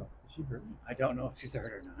no, is she hurt? I don't know if she's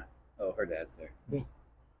hurt or not. Oh, her dad's there.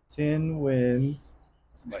 10 wins.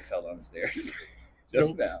 Somebody fell down the stairs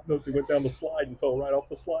just now. No, they went down the slide and fell right off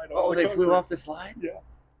the slide. Oh, they flew off the slide? Yeah.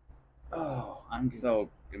 Oh, I'm so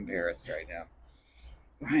embarrassed right now.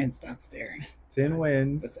 Ryan, stop staring. 10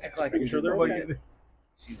 wins. Let's act like Make sure they're okay. okay.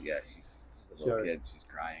 She's a little Sure. kid. She's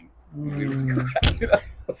crying. Mm.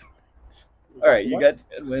 All right, you What? got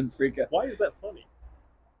 10 wins, Freaka. Why is that funny?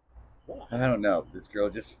 Why? I don't know. This girl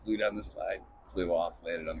just flew down the slide, flew off,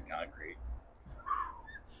 landed on the concrete.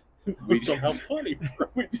 It We was somehow just- funny.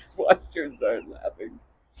 We just watched her and started laughing.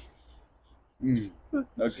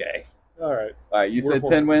 Okay. All right. All right, you We're said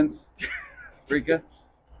 10 wins, Freaka?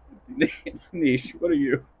 Niche, what are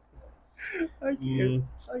you? I can't.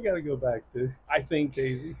 I gotta go back to I think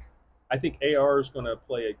Daisy. I think AR is going to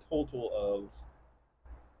play a total of.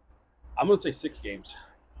 I'm going to say 6 games.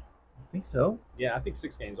 I think so. Yeah, I think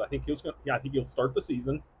 6 games. I think he'll start the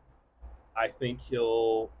season. I think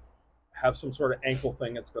he'll have some sort of ankle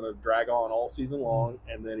thing that's going to drag on all season long,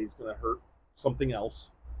 and then he's going to hurt something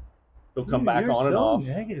else. He'll come back You're on and so off,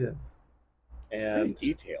 negative. and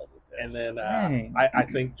detailed with this. and then Dang. I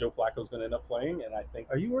think Joe Flacco's going to end up playing, and I think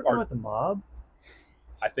Are you working with the mob?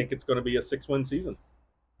 it's going to be a 6-win season.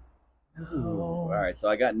 Ooh. All right, so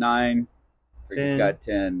I got 9. Freaka's 10. got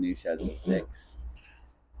 10. Niche has 6.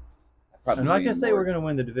 I'm not gonna say we're gonna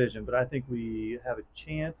win the division, but I think we have a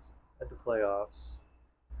chance at the playoffs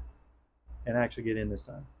and actually get in this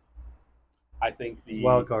time. I think the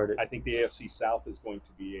Wild card it. I think the AFC South is going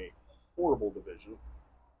to be a horrible division.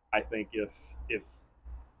 I think if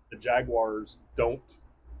the Jaguars don't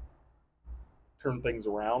turn things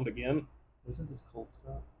around again, Isn't this Colts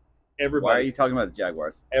stuff? Why are everybody you talking about the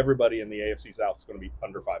Jaguars? everybody in the AFC South is going to be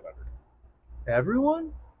under 500.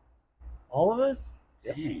 Everyone? All of us?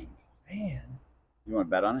 Dang. Man. You want to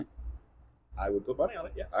bet on it? I would put money on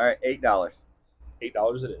it. Yeah, All right, $8.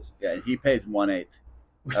 $8 it is. Yeah, and he pays 1/8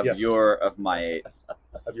 of Yes. of my 8,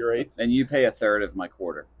 Of your 8, and you pay 1/3 of my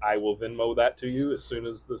quarter. I will Venmo that to you as soon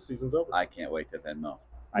as the season's over. I can't wait to Venmo.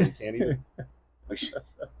 I can't either.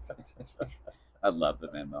 I'd love the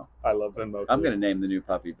Venmo. I love Venmo. I'm too. gonna name the new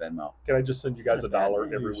puppy Venmo. Can I just send you guys Not a bad $1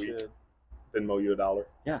 name, every you week? should. Venmo you $1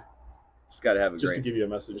 It's got to have a just to great. give you a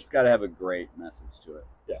message. It's got to have a great message to it.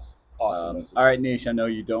 Yes, awesome message. All right, Niche. I know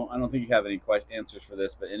you don't. I don't think you have any answers for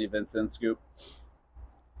this, but any Vincennes scoop?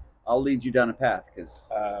 I'll lead you down a path because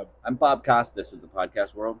I'm Bob Costas of the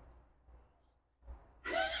podcast world.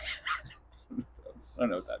 I don't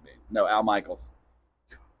know what that means. No, Al Michaels.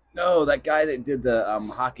 No, that guy that did the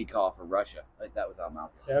hockey call for Russia. I think that was Al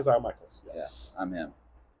Michaels. Yeah, that's Al Michaels. Yeah, I'm him.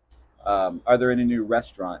 Are there any new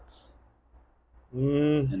restaurants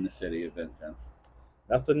in the city of Vincennes?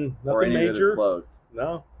 Nothing Or any that are major. closed?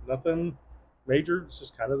 No, nothing major. It's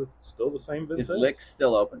just kind of still the same Is Vincennes. Lick's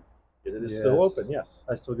still open? It is Yes. still open, yes.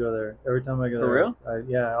 I still go there. Every time I go For there. real?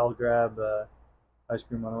 Yeah, I'll grab ice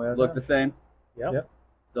cream on the way out. Look the same? Yeah. Yep.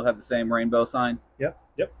 Still have the same rainbow sign? Yep.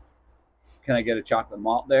 Yep. Can I get a chocolate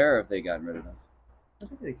malt there, or have they gotten rid of those? I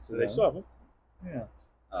think they still They still have them.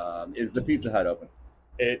 Yeah. Is the Pizza Hut open?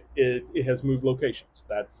 It has moved locations.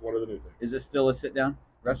 That's one of the new things. Is it still a sit-down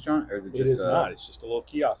restaurant, or is it It just is not. It's just a little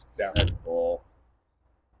kiosk down there. That's bull.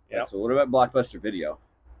 Yep. So what about Blockbuster Video?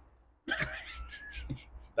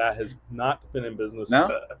 That has not been in business No?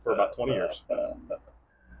 for about 20 years.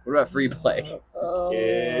 What about Free Play?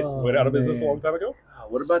 It went out of business a man. long time ago.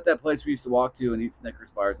 What about that place we used to walk to and eat Snickers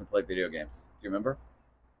bars and play video games? Do you remember?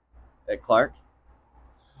 At Clark?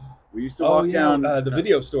 We used to walk down the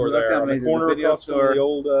video store we walked there down on the Macy's, corner video across store. from the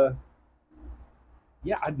old.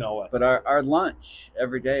 Yeah, I know it. But our lunch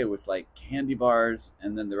every day was like candy bars,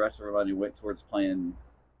 and then the rest of our money went towards playing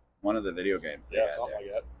one of the video games. they Yeah, had something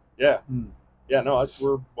there. like that. Yeah, Hmm. yeah. No, that's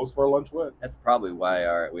where most of our lunch went. That's probably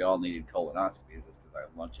why we all needed colonoscopies, is because our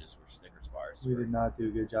lunches were Snickers bars We for did not do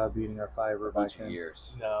a good job beating our fiber a back bunch of then.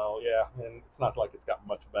 years. No, yeah, and it's not like it's gotten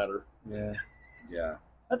much better. Yeah. Yeah.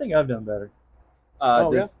 I think I've done better.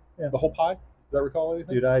 This- The whole pie. Does that recall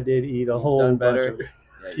anything? Dude, I did eat a You've whole done bunch better. of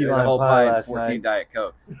Yeah, key you had a lime whole pie pie and last 14 night. Diet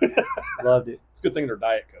Cokes. Loved it. It's a good thing they're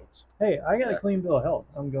Diet Cokes. Hey, I got Yeah. a clean bill of health.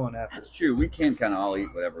 I'm going after That's it. true. We can kind of all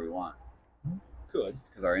eat whatever we want Good.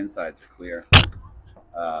 because our insides are clear.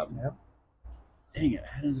 Yep. Dang it,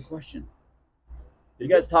 I had another question. You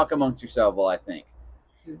guys talk amongst yourselves while I think.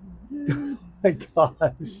 My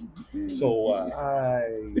gosh. So,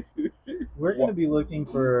 We're going to be looking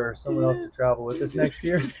for someone else to travel with us next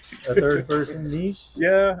year. A third person niche.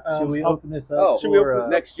 yeah. Should we open this up? Oh, should we for, open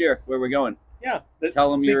next year, where we going? Yeah.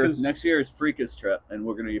 Tell them see, your 'cause next year's Freakus trip, and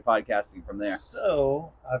we're going to be podcasting from there.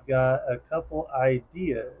 So I've got a couple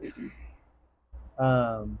ideas.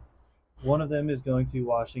 One of them is going to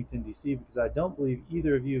Washington D.C. because I don't believe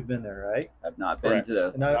either of you have been there, right? I've not been Correct. to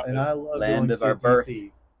the And I love Land going of to our birth.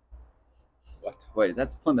 D.C. What? Wait,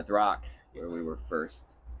 that's Plymouth Rock where we were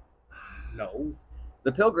first. No.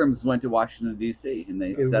 The Pilgrims went to Washington D.C. and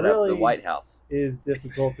they It set up the really- White House. Is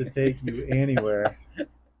difficult to take you anywhere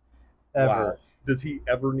ever. Wow. Does he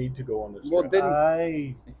ever need to go on this Well, trip?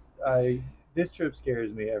 didn't- This trip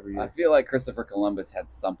scares me every I year. feel like Christopher Columbus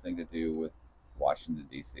had something to do with Washington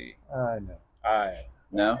D.C. I know.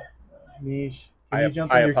 No, Mish, I can you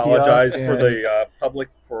jump I in your apologize kiosk for and- the public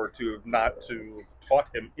not to taught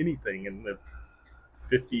him anything in the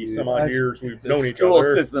 50 some odd years we've the known each school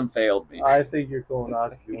other. system failed me. I think your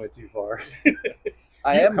colonoscopy went too far.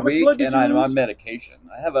 I You- am how much weak blood did and you I'm on lose? medication.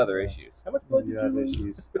 I have other issues. How much blood did You you have lose?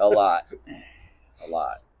 issues. A lot. A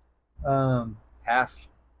lot. Half.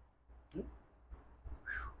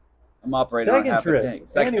 I'm operating on Second half trip. a tank.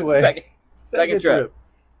 Second, Anyway. second trip.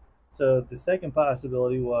 So the second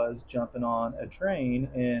possibility was jumping on a train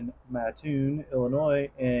in Mattoon, Illinois,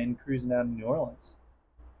 and cruising down to New Orleans.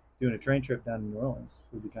 Doing a train trip down to New Orleans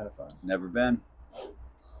would be kind of fun. Never been.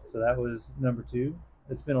 So that was number 2.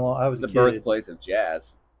 It's been a long. I was It's the a kid. birthplace of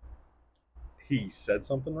jazz. He said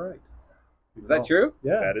something right. Is that true?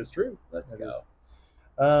 Yeah. That is true. Let's That go. is.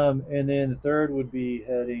 And then the third would be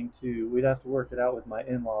heading to. We'd have to work it out with my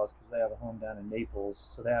in-laws because they have a home down in Naples,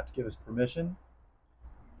 so they have to give us permission,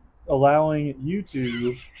 allowing you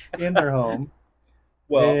two in their home,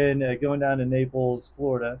 Well, and going down to Naples,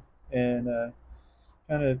 Florida, and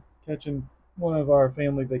kind of catching one of our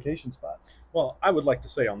family vacation spots. well, I would like to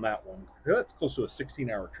say on that one, that's close to a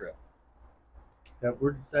 16-hour trip. Yeah,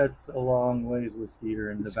 that's a long ways with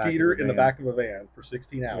Skeeter in the back. Skeeter of the in the van. back of a van for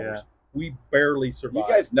 16 hours. Yeah. We barely You survived.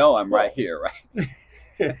 guys know I'm right here,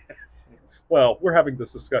 right? Well, we're having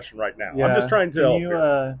this discussion right now. Yeah. I'm just trying to Can help you,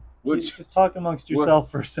 here. Which just talk amongst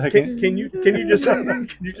yourself for a second? Can you just can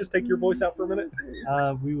you just take your voice out for a minute?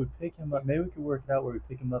 We would pick him up. Maybe we could work it out where we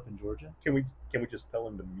pick him up in Georgia. Can we just tell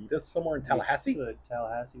him to meet us somewhere in Tallahassee? We could,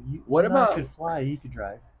 Tallahassee. What you and I about- could fly? He could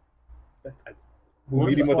drive. We'll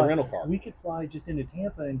meet him with a rental car. We could fly just into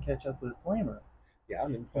Tampa and catch up with Flamer. Yeah,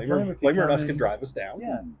 and then Flamer could Flamer and come us in. can drive us down.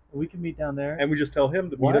 Yeah, we could meet down there. And we just tell him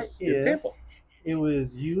to meet What us in if- Tampa. It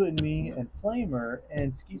was you and me and Flamer,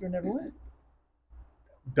 and Skeeter never went.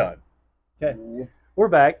 Done. Okay, we're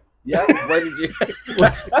back. Yeah. What did you?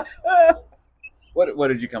 what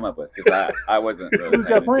did you come up with? Because I wasn't. Really We've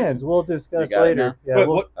paying got plans. attention. We'll discuss You got it later. now? Yeah, What-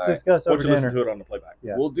 we'll what- all right. discuss Why over don't you listen dinner. to it on the playback?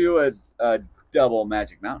 Yeah. We'll do a double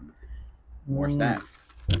Magic Mountain. More Mm, snacks.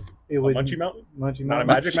 It A would Munchie Mountain? Munchie Not a Mountain.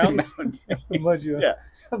 Magic Mountain? Munchie, Yeah.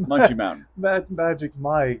 Munchie Mountain. Magic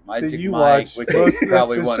Mike Magic that you Mike, watch. which Most, is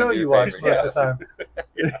probably that's the one show of your you watch favorites. most of the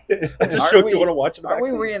time. That's a Aren't show we- you want to watch in the Are we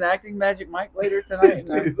backseat? reenacting Magic Mike later tonight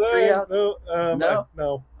in our treehouse? No, No?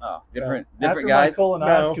 no. Oh, different After guys. my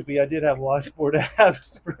colonoscopy, I did have washboard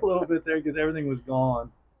abs for a little bit there because everything was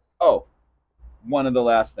gone. Oh, one of the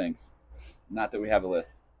last things. Not that we have a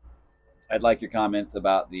list. I'd like your comments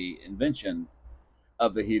about the invention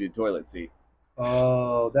of the heated toilet seat.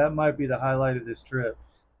 Oh, that might be the highlight of this trip.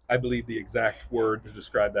 I believe the exact word to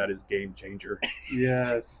describe that is game changer.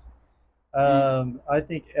 Yes. I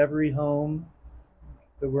think every home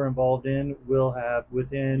that we're involved in will have,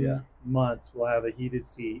 within months, will have a heated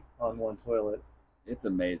seat on one toilet. It's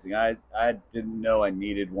amazing. I didn't know I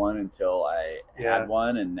needed one until I Yeah. had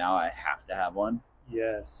one, and now I have to have one.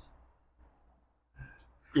 Yes.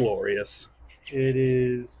 Glorious. It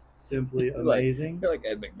is simply Like- amazing. I feel like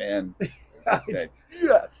Ed McMahon just said,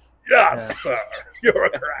 yes. Yes, sir. You're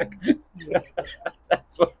correct.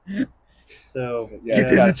 That's what. So, Yeah, Get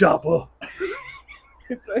it's in got- the chopper.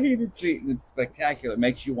 It's a heated seat, and it's spectacular. It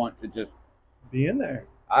makes you want to just. be in there.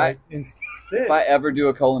 And sit. If I ever do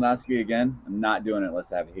a colonoscopy again, I'm not doing it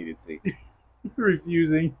unless I have a heated seat.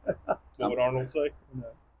 Refusing. What would Arnold say?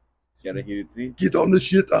 Get a heated seat. Get on the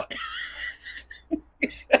shitter.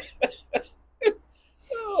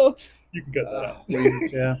 Oh. You can cut that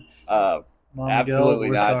out. Yeah. Mom and Absolutely Gil,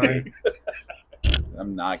 we're not. sorry.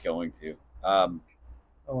 I'm not going to. I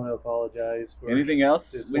want to apologize for Anything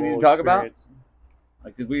else this we need to whole talk about? experience.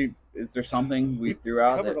 Like, is there something we threw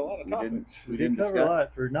out covered that a lot of we didn't topics. we We didn't did cover a discuss?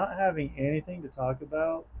 lot. For not having anything to talk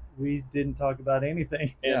about, we didn't talk about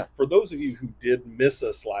anything. And Yeah. for those of you who did miss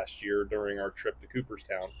us last year during our trip to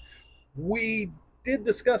Cooperstown, we did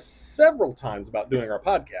discuss several times about doing our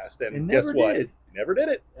podcast. And It guess never what? did. We never did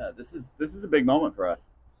it. Yeah, this is a big moment for us.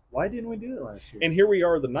 Why didn't we do it last year? And here we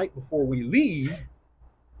are the night before we leave.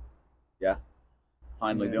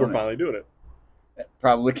 Finally Yeah. doing We're it. finally doing it. It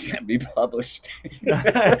probably can't be published.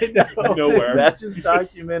 I know. Nowhere. That's just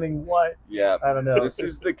documenting what? Yeah. I don't know. This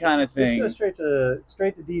is the kind of Let's thing. go straight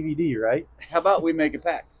to DVD, right? How about we make a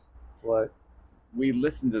pact? What? We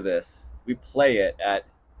listen to this. We play it at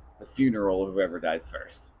the funeral of whoever dies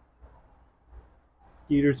first.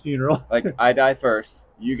 Skeeter's funeral. Like, I die first.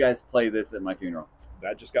 You guys play this at my funeral.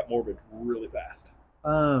 That just got morbid really fast.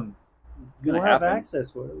 It's gonna We'll have happen.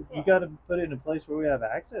 access for it. You got to put it in a place where we have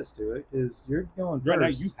access to it, because you're going first. Right now,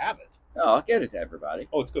 you have it. Oh, I'll get it to everybody.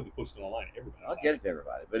 Oh, it's going to be posted online. Everybody. I'll get it to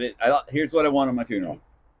everybody. But here's what I want on my funeral.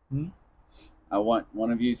 Hmm? I want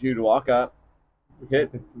one of you two to walk up,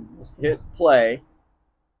 hit play,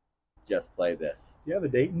 just play this. Do you have a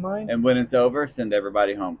date in mind? And when it's over, send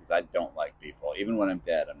everybody home, because I don't like people. Even when I'm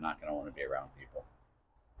dead, I'm not going to want to be around people.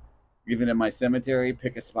 Even in my cemetery,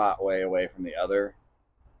 pick a spot way away from the other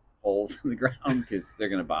holes in the ground, because they're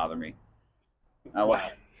going to bother me. I want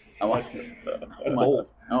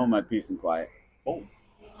my peace and quiet. Bold.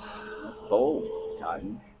 That's bold,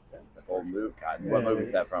 Cotton. That's a bold move, Cotton. What movie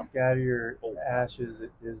is that from? Scatter your ashes at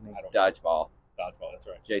Disney. Dodgeball. Dodgeball, that's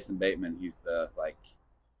right. Jason Bateman, he's the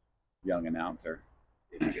young announcer.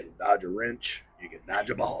 If you can dodge a wrench, you can dodge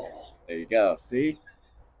a ball. There you go. See?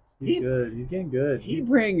 He's good. He's getting good. He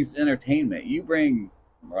brings entertainment. You bring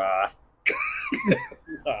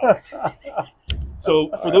So,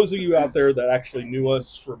 for those of you out there that actually knew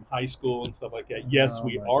us from high school and stuff like that, yes, Oh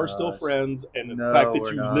we my are still gosh. friends. And the No, fact that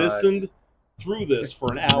we're you not. listened through this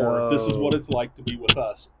for an hour, this is No. what it's like to be with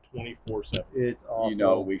us 24/7. It's awful. You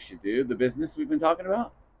know what we should do? The business we've been talking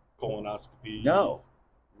about? Colonoscopy. No.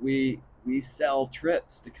 We sell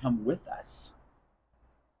trips to come with us.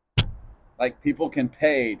 Like, people can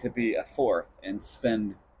pay to be a fourth and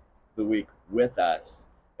spend the week with us.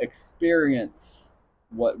 Experience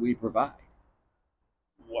what we provide.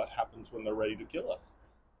 What happens when they're ready to kill us?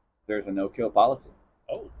 There's a no-kill policy.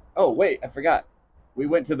 Oh, Wait, I forgot. We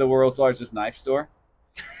went to the world's largest knife store.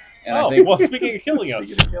 And well, speaking of killing us,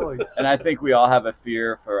 Speaking of killing. And I think we all have a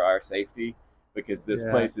fear for our safety, because this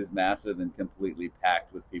Yeah. place is massive and completely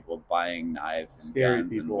packed with people buying knives and Scary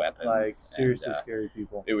guns and people. weapons. Like, seriously And, scary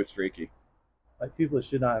people. it was freaky. Like, people that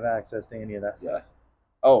should not have access to any of that stuff.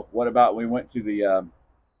 Oh, what about we went to the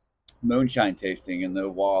moonshine tasting in the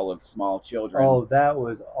wall of small children Oh, that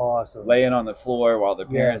was awesome. laying on the floor while their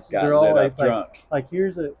parents Yes, got they're all lit like- up drunk. Like,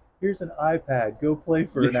 here's an iPad. Go play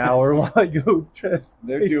for an Yes. hour while I go taste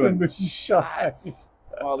They're the doing moonshine. shots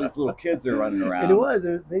while these little kids are running around. And it was.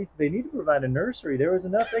 They need to provide a nursery. There was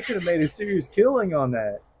enough. They could have made a serious killing on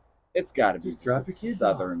that. It's got to be Just drop a your kids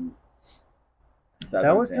southern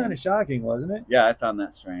That was thing. kind of shocking, wasn't it? Yeah, I found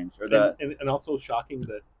that strange. Or the and also shocking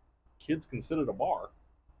that kids can sit at a bar.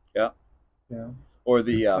 Yeah. or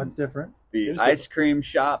the That's different. the Here's ice cream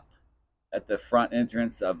shop at the front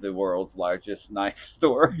entrance of the world's largest knife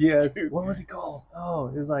store. Yes. Dude, What was it called? Oh,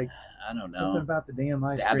 it was like I don't know. something about the damn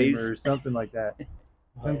ice cream Stabbies? or something like that.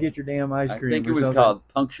 Come get your damn ice I cream. think or it was something. called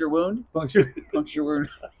puncture wound. Puncture. Puncture wound.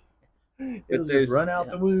 It'll just run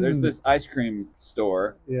out the wound. There's this ice cream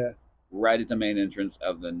store Yeah. right at the main entrance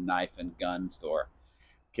of the knife and gun store.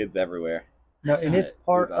 Kids everywhere. No, and it's It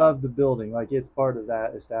part was of the building. Like, it's part of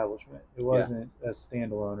that establishment. It wasn't a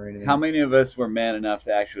standalone or anything. How many of us were man enough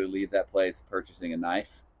to actually leave that place purchasing a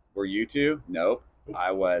knife? Were you two? Nope.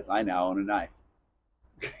 I was. I now own a knife.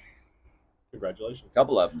 Congratulations. A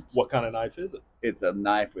couple of them. What kind of knife is it? It's a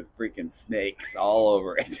knife with freaking snakes all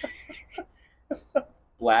over it.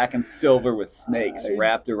 Black and silver with snakes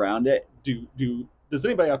wrapped around it. Does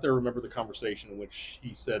anybody out there remember the conversation in which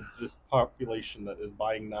he said this population that is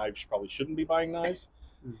buying knives probably shouldn't be buying knives?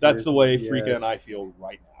 That's the way Frika Yes. and I feel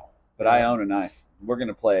right now. But I own a knife. We're going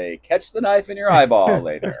to play Catch the Knife in Your Eyeball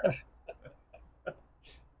later.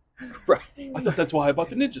 Right. I thought that's why I bought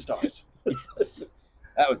the Ninja Stars. Yes.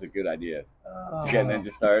 That was a good idea. Oh. To get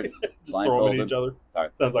Ninja Stars. Just throw them at blindfolded, each other.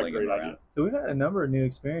 start Sounds like a flinging great around. idea. So we've had a number of new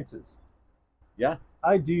experiences. Yeah.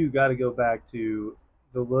 I do got to go back to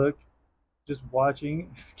the look, just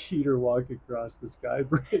watching Skeeter walk across the sky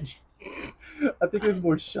bridge. I think there's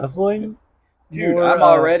more shuffling. Dude, more, I'm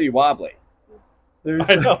already wobbly. There's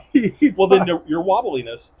I know. Well, then your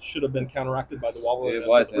wobbliness should have been counteracted by the wobbliness It of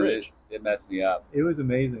wasn't. the bridge. It messed me up. It was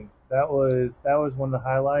amazing. That was one of the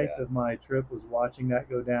highlights of my trip, was watching that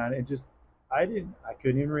go down. And just I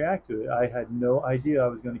couldn't even react to it. I had no idea I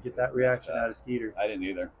was going to get that It's reaction messed up. out of Skeeter. I didn't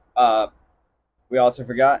either. We also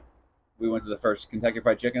forgot. We went to the first Kentucky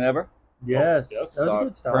Fried Chicken ever. Yes, yes. that was Saw a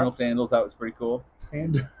good stop. Colonel Sandals. That was pretty cool.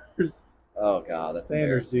 Sanders, Oh, God. That's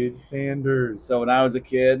Sanders, embarrassing. dude, Sanders. So when I was a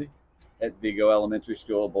kid at Vigo Elementary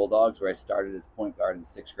School Bulldogs, where I started as point guard in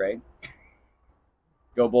 6th grade.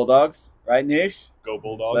 Go Bulldogs, right, Nish? Go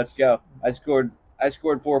Bulldogs. Let's go. I scored I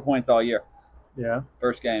scored 4 points all year. Yeah.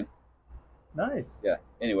 First game. Nice. Yeah.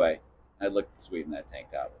 Anyway, I looked sweet in that tank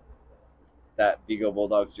top. That Vigo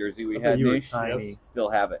Bulldogs jersey we I bet had, you were Niche, tiny. still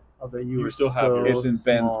have it. I'll bet you You were still have so yours. It's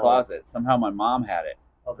in Ben's small. closet. Somehow my mom had it.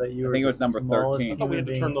 I'll bet you I were think it was the number smallest 13. I thought we had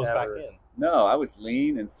to human turn those being back ever. in. No, I was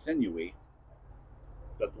lean and sinewy.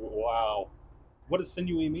 Wow. What does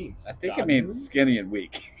sinewy mean? I think God? it means skinny and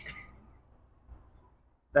weak.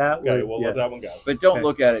 That Okay, would, we'll yes. let that one go. But don't Okay.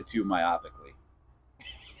 look at it too myopically.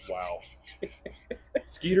 Wow.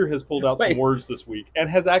 Skeeter has pulled out Wait. some words this week and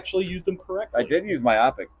has actually used them correctly. I did use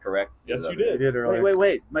myopic, correct? Yes, you You did. did earlier.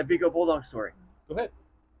 Wait. My Vigo Bulldog story. Go ahead.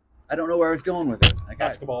 I don't know where I was going with it.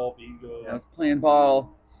 Basketball, Vigo. I was playing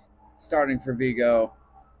ball, starting for Vigo.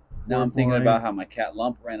 Now 4 I'm thinking about points. how my cat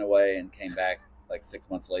Lump ran away and came back like 6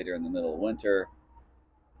 months later in the middle of winter.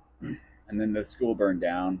 And then the school burned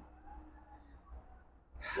down.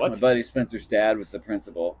 What? My buddy Spencer's dad was the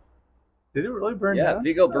principal. Did it really burn Yeah, down?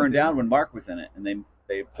 Vigo Oh, burned did it? down when Mark was in it, and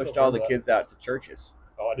they pushed all the remember that. kids out to churches.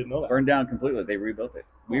 Oh, I didn't know that. Burned down completely. They rebuilt it.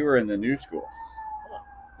 We were in the new school.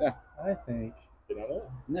 I think Did I know?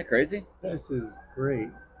 Isn't that crazy? this is great.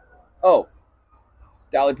 Oh,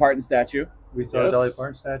 Dolly Parton statue. We saw Yes. a Dolly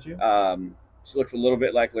Parton statue. She looks a little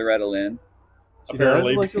bit like Loretta Lynn. She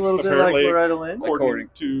apparently- does look a little bit like apparently- Loretta Lynn. According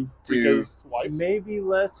to to- Frika's wife. Maybe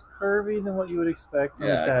less curvy than what you would expect from a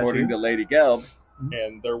Yeah, statue. according to Lady Gelb.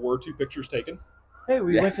 And there were 2 pictures taken. Hey,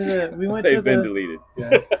 we went to They've been the deleted.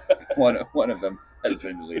 yeah. One of them has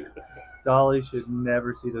been deleted. Dolly should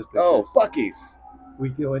never see those pictures. Oh, Bucky's. We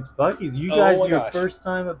went to Bucky's. You Oh guys, my your gosh. first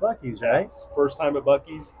time at Bucky's, right? Yes. First time at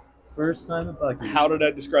Bucky's. First time at Bucky's. How did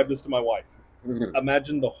I describe this to my wife?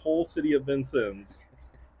 Imagine the whole city of Vincennes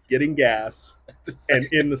getting gas and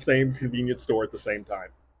in the same convenience store at the same time.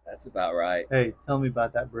 That's about right. Hey, tell me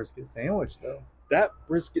about that brisket sandwich, though. That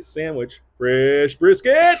brisket sandwich, fresh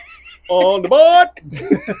brisket on the board.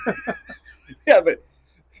 Yeah, but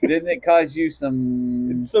didn't it cause you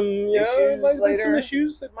some? Some, yeah, Issues might have been some later?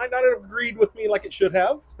 issues that might not have agreed with me like it should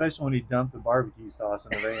have. Especially when he dumped the barbecue sauce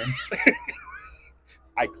in the van.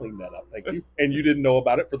 I cleaned that up, thank you. And you didn't know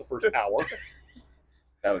about it for the first hour.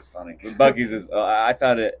 That was funny. But Bucky's is. I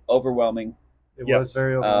found it overwhelming. It Yes. was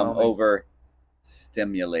very overwhelming. Over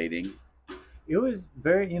stimulating. It was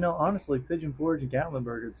very, honestly, Pigeon Forge and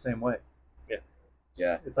Gatlinburg are the same way.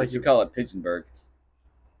 Yeah, It's it's like like you you- call it Pigeonburg.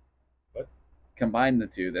 What? Combine the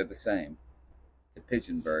two, they're the same. The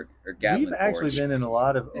Pigeonburg or Gatlin We've actually Forge. been in a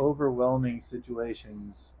lot of overwhelming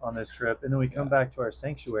situations on this trip, and then we come back to our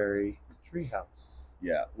sanctuary treehouse.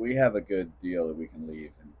 Yeah, we have a good deal that we can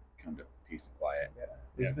leave and come to peace and quiet.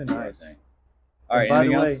 It's Yeah, been do our nice. thing. All right, And by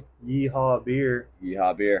anything the else? way, Yeehaw Beer.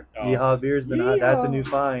 Yeehaw beer. Yeehaw Beer's been that's a new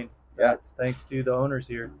find. Yeah. That's thanks to the owners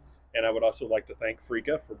here. And I would also like to thank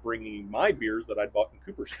Frika for bringing my beers that I bought in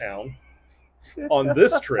Cooperstown on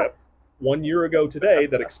this trip 1 year ago today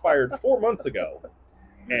that expired 4 months ago.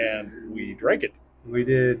 And we drank it. We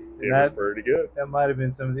did. It And was that pretty good. might have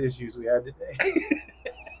been some of the issues we had today.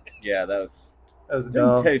 Yeah, that was. That was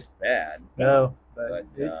Didn't dumb. taste bad. No, but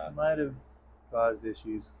But, it might have caused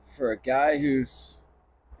issues. For a guy whose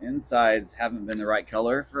insides haven't been the right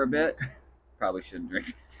color for a bit, probably shouldn't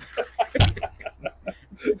drink it.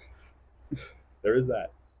 There is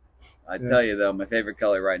that. I Yeah. tell you though, my favorite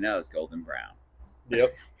color right now is golden brown.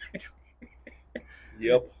 Yep.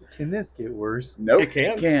 Yep. Can this get worse? Nope, It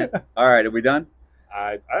can. can't. All right, are we done?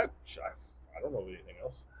 I don't know of anything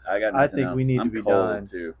else. I got. I nothing think else. we need I'm to be cold, done.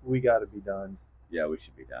 too. We got to be done. Yeah, we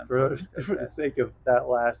should be done. For, before this goes for the bad. sake of that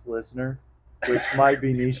last listener, which might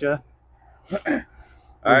be Nisha. All we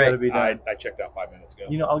right. gotta be done. I checked out 5 minutes ago.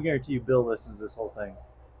 I'll guarantee you Bill listens to this whole thing.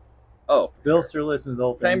 Oh, for Bill sure. still listens to the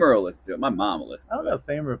whole thing. Famer will listen to it. My mom will listen I don't to know it. if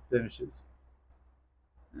Famer finishes.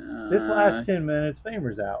 This last 10 minutes,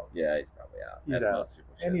 Famer's out. Yeah, he's probably out. He's as out. most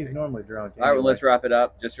people should And he's be. normally drunk. All right, well, anyway. let's wrap it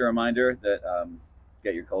up. Just a reminder that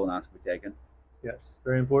get your colonoscopy taken, Yes,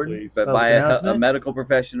 very important. Please. but Public by a announcement. medical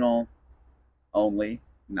professional only,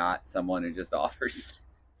 not someone who just offers.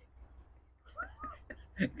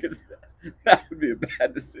 Because that would be a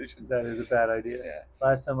bad decision. That is a bad idea. Yeah,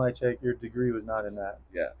 Last time I checked, your degree was not in that.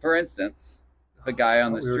 yeah. For instance, if a guy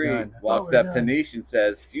on the I thought we were street done. I thought walks we were up to done. Niche and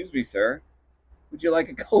says, "Excuse me, sir, would you like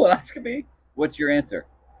a colonoscopy?" What's your answer?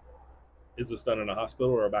 Is this done in a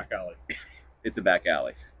hospital or a back alley? It's a back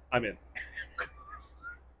alley. I'm in.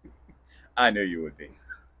 I knew you would be.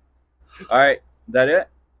 All right, is that it?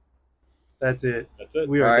 That's it. That's it.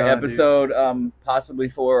 We All are right, done, dude. possibly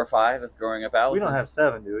 4 or 5 of Growing Up Alice. We don't have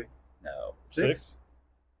 7, do we? No. 6.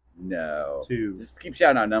 No. 2. Just keep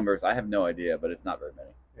shouting out numbers. I have no idea, but it's not very many.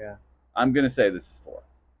 Yeah. I'm going to say this is 4.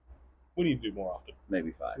 We need to do more often.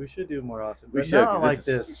 Maybe 5. We should do it more often. We But should, not 'cause like is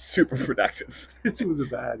this. super productive. This was a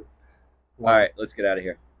bad All right, let's get out of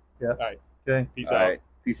here. Yep. All right. Okay. Peace All out. right.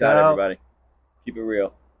 Peace out, Out. everybody. Keep it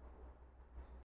real.